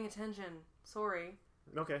not paying attention. Sorry.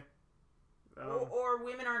 Okay. Or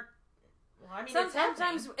women aren't... Well, I mean,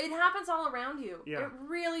 sometimes it happens all around you. Yeah. It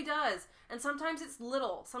really does. And sometimes it's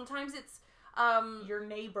little. Sometimes it's... your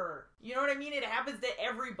neighbor. You know what I mean? It happens to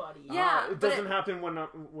everybody. Yeah, it doesn't happen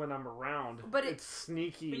when I'm around. But it's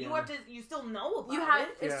sneaky. But you still know about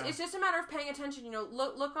it. It's just a matter of paying attention. You know,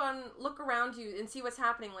 look around you and see what's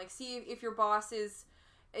happening. Like, see if your boss is...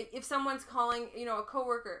 If someone's calling, you know, a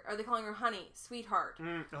coworker, are they calling her honey, sweetheart?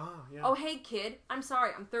 Oh, hey, kid, I'm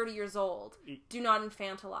sorry, I'm 30 years old. Do not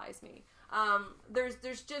infantilize me.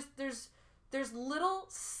 There's little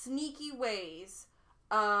sneaky ways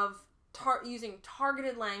of using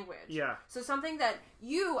targeted language. Yeah. So something that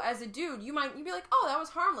you, as a dude, you'd be like, oh, that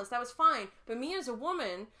was harmless, that was fine. But me as a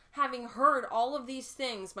woman, having heard all of these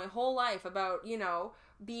things my whole life about, you know,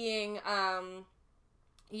 being...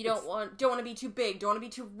 You don't want to be too big. Don't want to be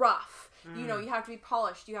too rough. You know, you have to be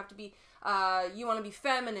polished. You have to be. You want to be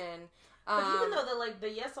feminine. But even though the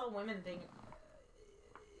yes all women thing,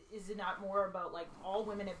 is it not more about like all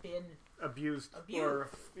women have been abused. Or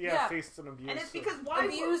faced an abuse, and it's because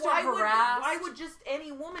why would just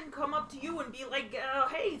any woman come up to you and be like,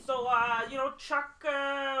 hey, so you know, Chuck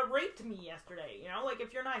raped me yesterday. You know, like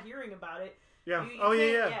if you're not hearing about it. Yeah.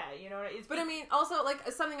 Yeah. You know, but I mean, also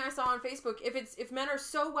like something I saw on Facebook. If men are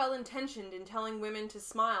so well intentioned in telling women to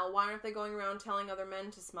smile, why aren't they going around telling other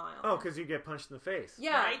men to smile? Oh, because you get punched in the face.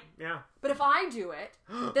 Yeah. Right? Yeah. But if I do it,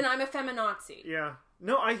 then I'm a feminazi. Yeah.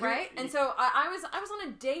 No, I hear. Right. And so I was on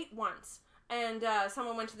a date once, and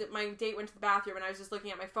someone my date went to the bathroom, and I was just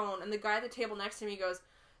looking at my phone, and the guy at the table next to me goes,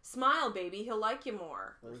 "Smile, baby, he'll like you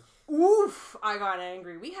more." Oof! I got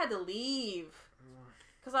angry. We had to leave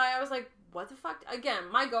because I was like, what the fuck? Again,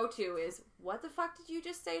 my go-to is, what the fuck did you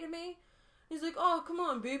just say to me? He's like, oh, come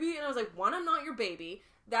on, baby. And I was like, one, I'm not your baby.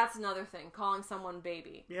 That's another thing, calling someone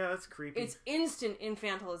baby. Yeah, that's creepy. It's instant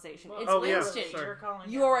infantilization. Well, it's instant.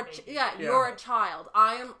 You're a child.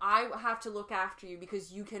 I have to look after you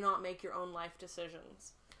because you cannot make your own life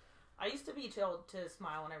decisions. I used to be told to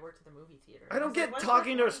smile when I worked at the movie theater. I don't get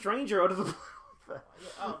talking to a stranger out of the blue.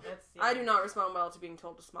 I do not respond well to being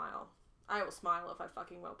told to smile. I will smile if I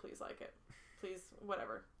fucking well please like it. Please,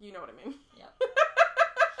 whatever. You know what I mean. Yeah.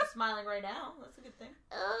 She's smiling right now. That's a good thing.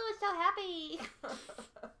 Oh, so happy.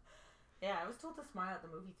 Yeah, I was told to smile at the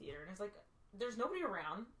movie theater, and it's like, there's nobody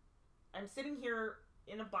around. I'm sitting here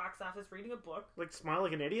in a box office reading a book. Like, smile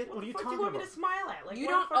like an idiot? What are you talking about? What do you want me to smile at? Like, you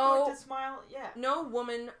don't owe... to smile? Yeah. No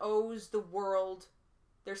woman owes the world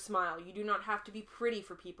their smile. You do not have to be pretty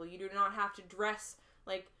for people. You do not have to dress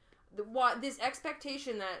like... this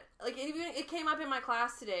expectation that, like, it came up in my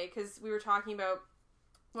class today because we were talking about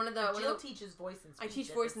Jill teaches voice and speech. I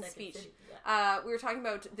teach voice and speech. We were talking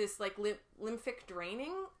about this, like, lymphic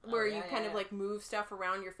draining, where you kind of, like, move stuff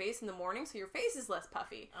around your face in the morning so your face is less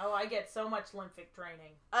puffy. Oh, I get so much lymphic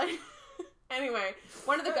draining. Anyway,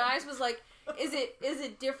 one of the guys was like, is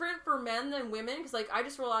it different for men than women? Because, like, I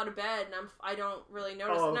just roll out of bed and I don't really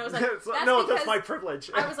notice. Oh, and I was like, that's my privilege.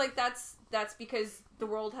 I was like, that's because the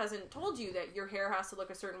world hasn't told you that your hair has to look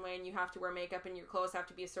a certain way and you have to wear makeup and your clothes have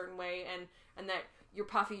to be a certain way and that you're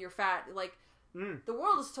puffy, you're fat. Like, the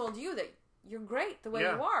world has told you that you're great the way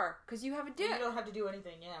you are because you have a dick. You don't have to do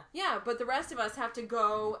anything, yeah. Yeah, but the rest of us have to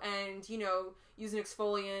go and, you know, use an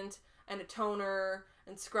exfoliant and a toner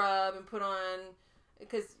and scrub and put on,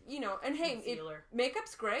 because, you know, and hey,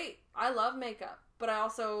 makeup's great. I love makeup, but I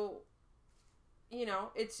also, you know,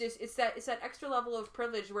 it's that extra level of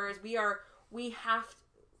privilege, whereas we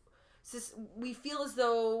feel as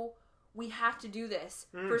though we have to do this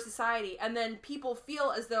for society, and then people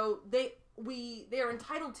feel as though they're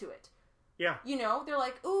entitled to it. Yeah. You know, they're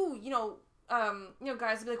like, ooh, you know,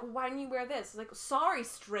 guys would be like, well, why didn't you wear this? It's like, sorry,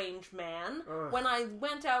 strange man. When I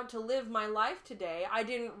went out to live my life today, I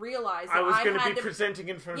didn't realize that I was going to be presenting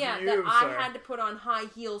in front of you. Yeah, that I had to put on high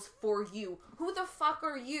heels for you. Who the fuck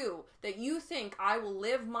are you that you think I will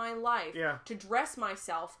live my life to dress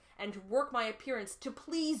myself and to work my appearance to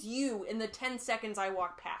please you in the 10 seconds I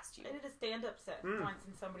walk past you? I did a stand-up set once,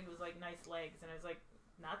 and somebody was like, nice legs, and I was like,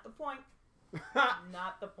 not the point.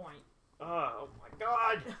 Not the point. Oh my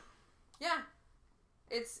god. Yeah.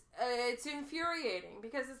 It's infuriating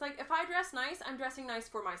because it's like, if I dress nice, I'm dressing nice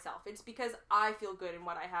for myself. It's because I feel good in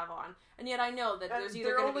what I have on, and yet I know that there's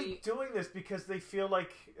either going to be... They're only doing this because they feel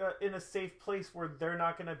like in a safe place where they're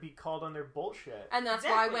not going to be called on their bullshit. And that's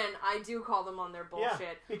why when I do call them on their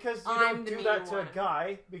bullshit, because you don't do that to a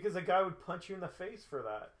guy, because a guy would punch you in the face for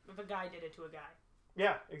that. If a guy did it to a guy.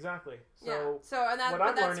 Yeah, exactly.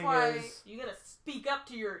 That's why you gotta speak up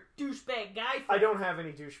to your douchebag guy friends. I don't have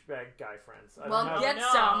any douchebag guy friends. Get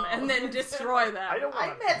some and then destroy them.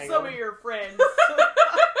 I met some of your friends.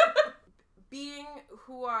 Being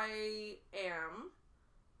who I am,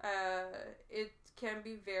 it can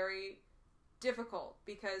be very difficult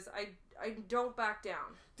because I don't back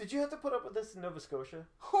down. Did you have to put up with this in Nova Scotia?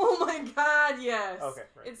 Oh my god, yes. Okay,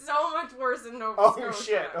 right. It's so much worse in Nova Scotia. Oh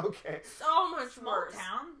shit, okay. So much Small worse.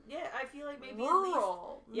 Town? Yeah, I feel like maybe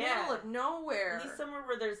rural, middle of nowhere. At least somewhere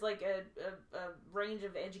where there's like a range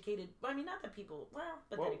of educated... I mean, not that people... Well,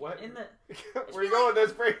 but then again, what? in the... Where you going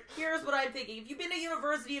this break? Here's what I'm thinking. If you've been to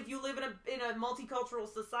university, if you live in a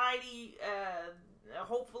multicultural society...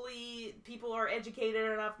 hopefully people are educated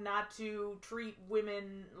enough not to treat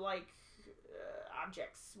women like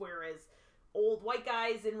objects, whereas old white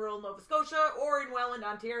guys in rural Nova Scotia or in Welland,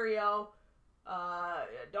 Ontario,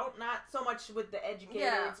 not so much with the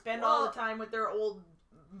educated, spend all the time with their old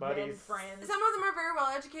buddies. Men friends. Some of them are very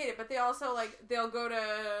well educated, but they also they'll go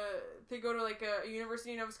to like a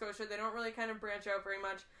university in Nova Scotia. They don't really kind of branch out very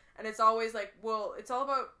much, and it's always like, well, it's all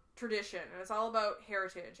about tradition, and it's all about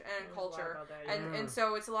heritage and culture, and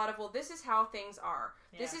so it's a lot of, well, this is how things are.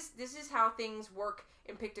 Yeah. This is how things work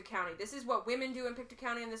in Pictou County. This is what women do in Pictou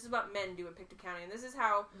County, and this is what men do in Pictou County, and this is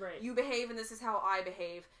how you behave, and this is how I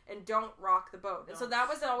behave, and don't rock the boat. And so that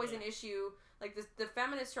was always an issue. Like the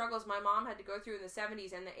feminist struggles my mom had to go through in the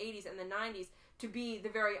 70s and the 80s and the 90s to be the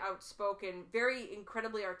very outspoken, very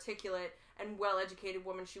incredibly articulate and well-educated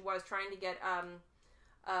woman she was, trying to get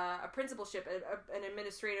a principalship, an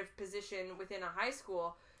administrative position within a high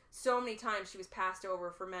school. So many times she was passed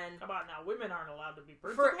over for men. How about now? Women aren't allowed to be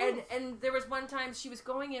principals. And there was one time she was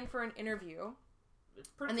going in for an interview,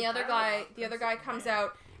 and the other guy comes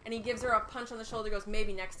out and he gives her a punch on the shoulder. Goes,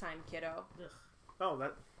 maybe next time, kiddo. Ugh. Oh,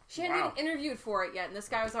 that. She hadn't even interviewed for it yet, and this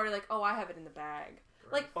guy was already like, "Oh, I have it in the bag."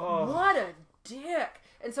 Like, what a dick!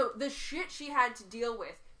 And so the shit she had to deal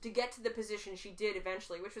with to get to the position she did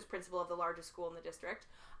eventually, which was principal of the largest school in the district.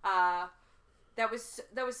 That was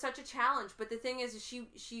such a challenge. But the thing is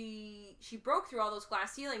she broke through all those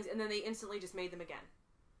glass ceilings, and then they instantly just made them again.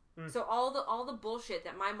 So all the bullshit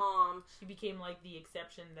that my mom... She became like the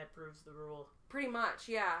exception that proves the rule. Pretty much,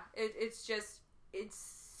 yeah. It's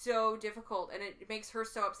so difficult, and it makes her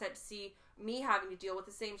so upset to see me having to deal with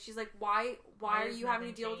the same... She's like, why are you having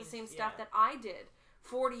to deal with the same stuff that I did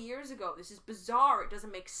 40 years ago? This is bizarre. It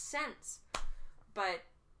doesn't make sense. But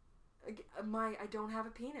I don't have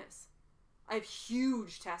a penis. I have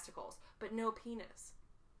huge testicles, but no penis.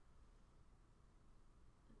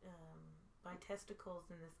 By testicles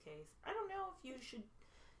in this case, I don't know if you should...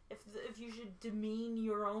 If you should demean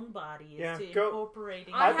your own body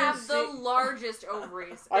incorporating... I have the largest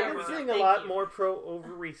ovaries I've been seeing a lot more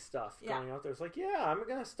pro-ovary stuff going out there. It's like, I'm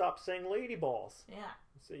going to stop saying lady balls. Yeah.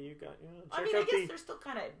 So you got... I guess they're still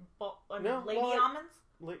kind of... lady almonds?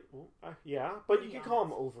 But you can call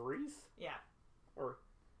them ovaries. Yeah. Or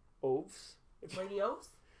oves. Lady oves?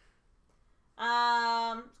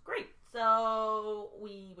 Great. So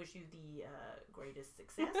we wish you the greatest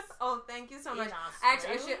success. Oh, thank you so much.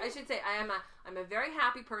 Actually, I should say I'm a very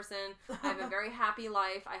happy person. I have a very happy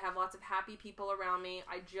life. I have lots of happy people around me.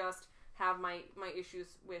 I just have my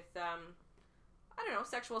issues with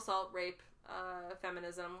sexual assault, rape,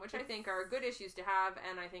 feminism, which I think are good issues to have,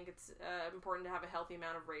 and I think it's important to have a healthy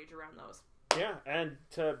amount of rage around those. Yeah, and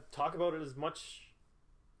to talk about it as much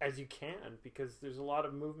as you can, because there's a lot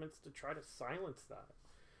of movements to try to silence that,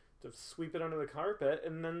 to sweep it under the carpet,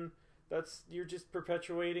 and then you're just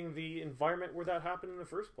perpetuating the environment where that happened in the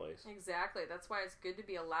first place. Exactly. That's why it's good to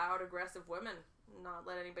be a loud, aggressive woman, not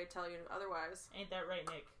let anybody tell you otherwise. Ain't that right,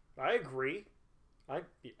 Nick? I agree. I'm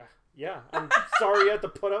sorry you have to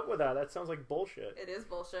put up with that. That sounds like bullshit. It is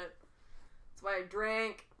bullshit. That's why I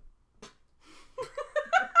drink.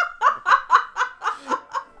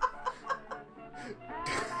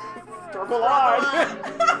 Struggle on.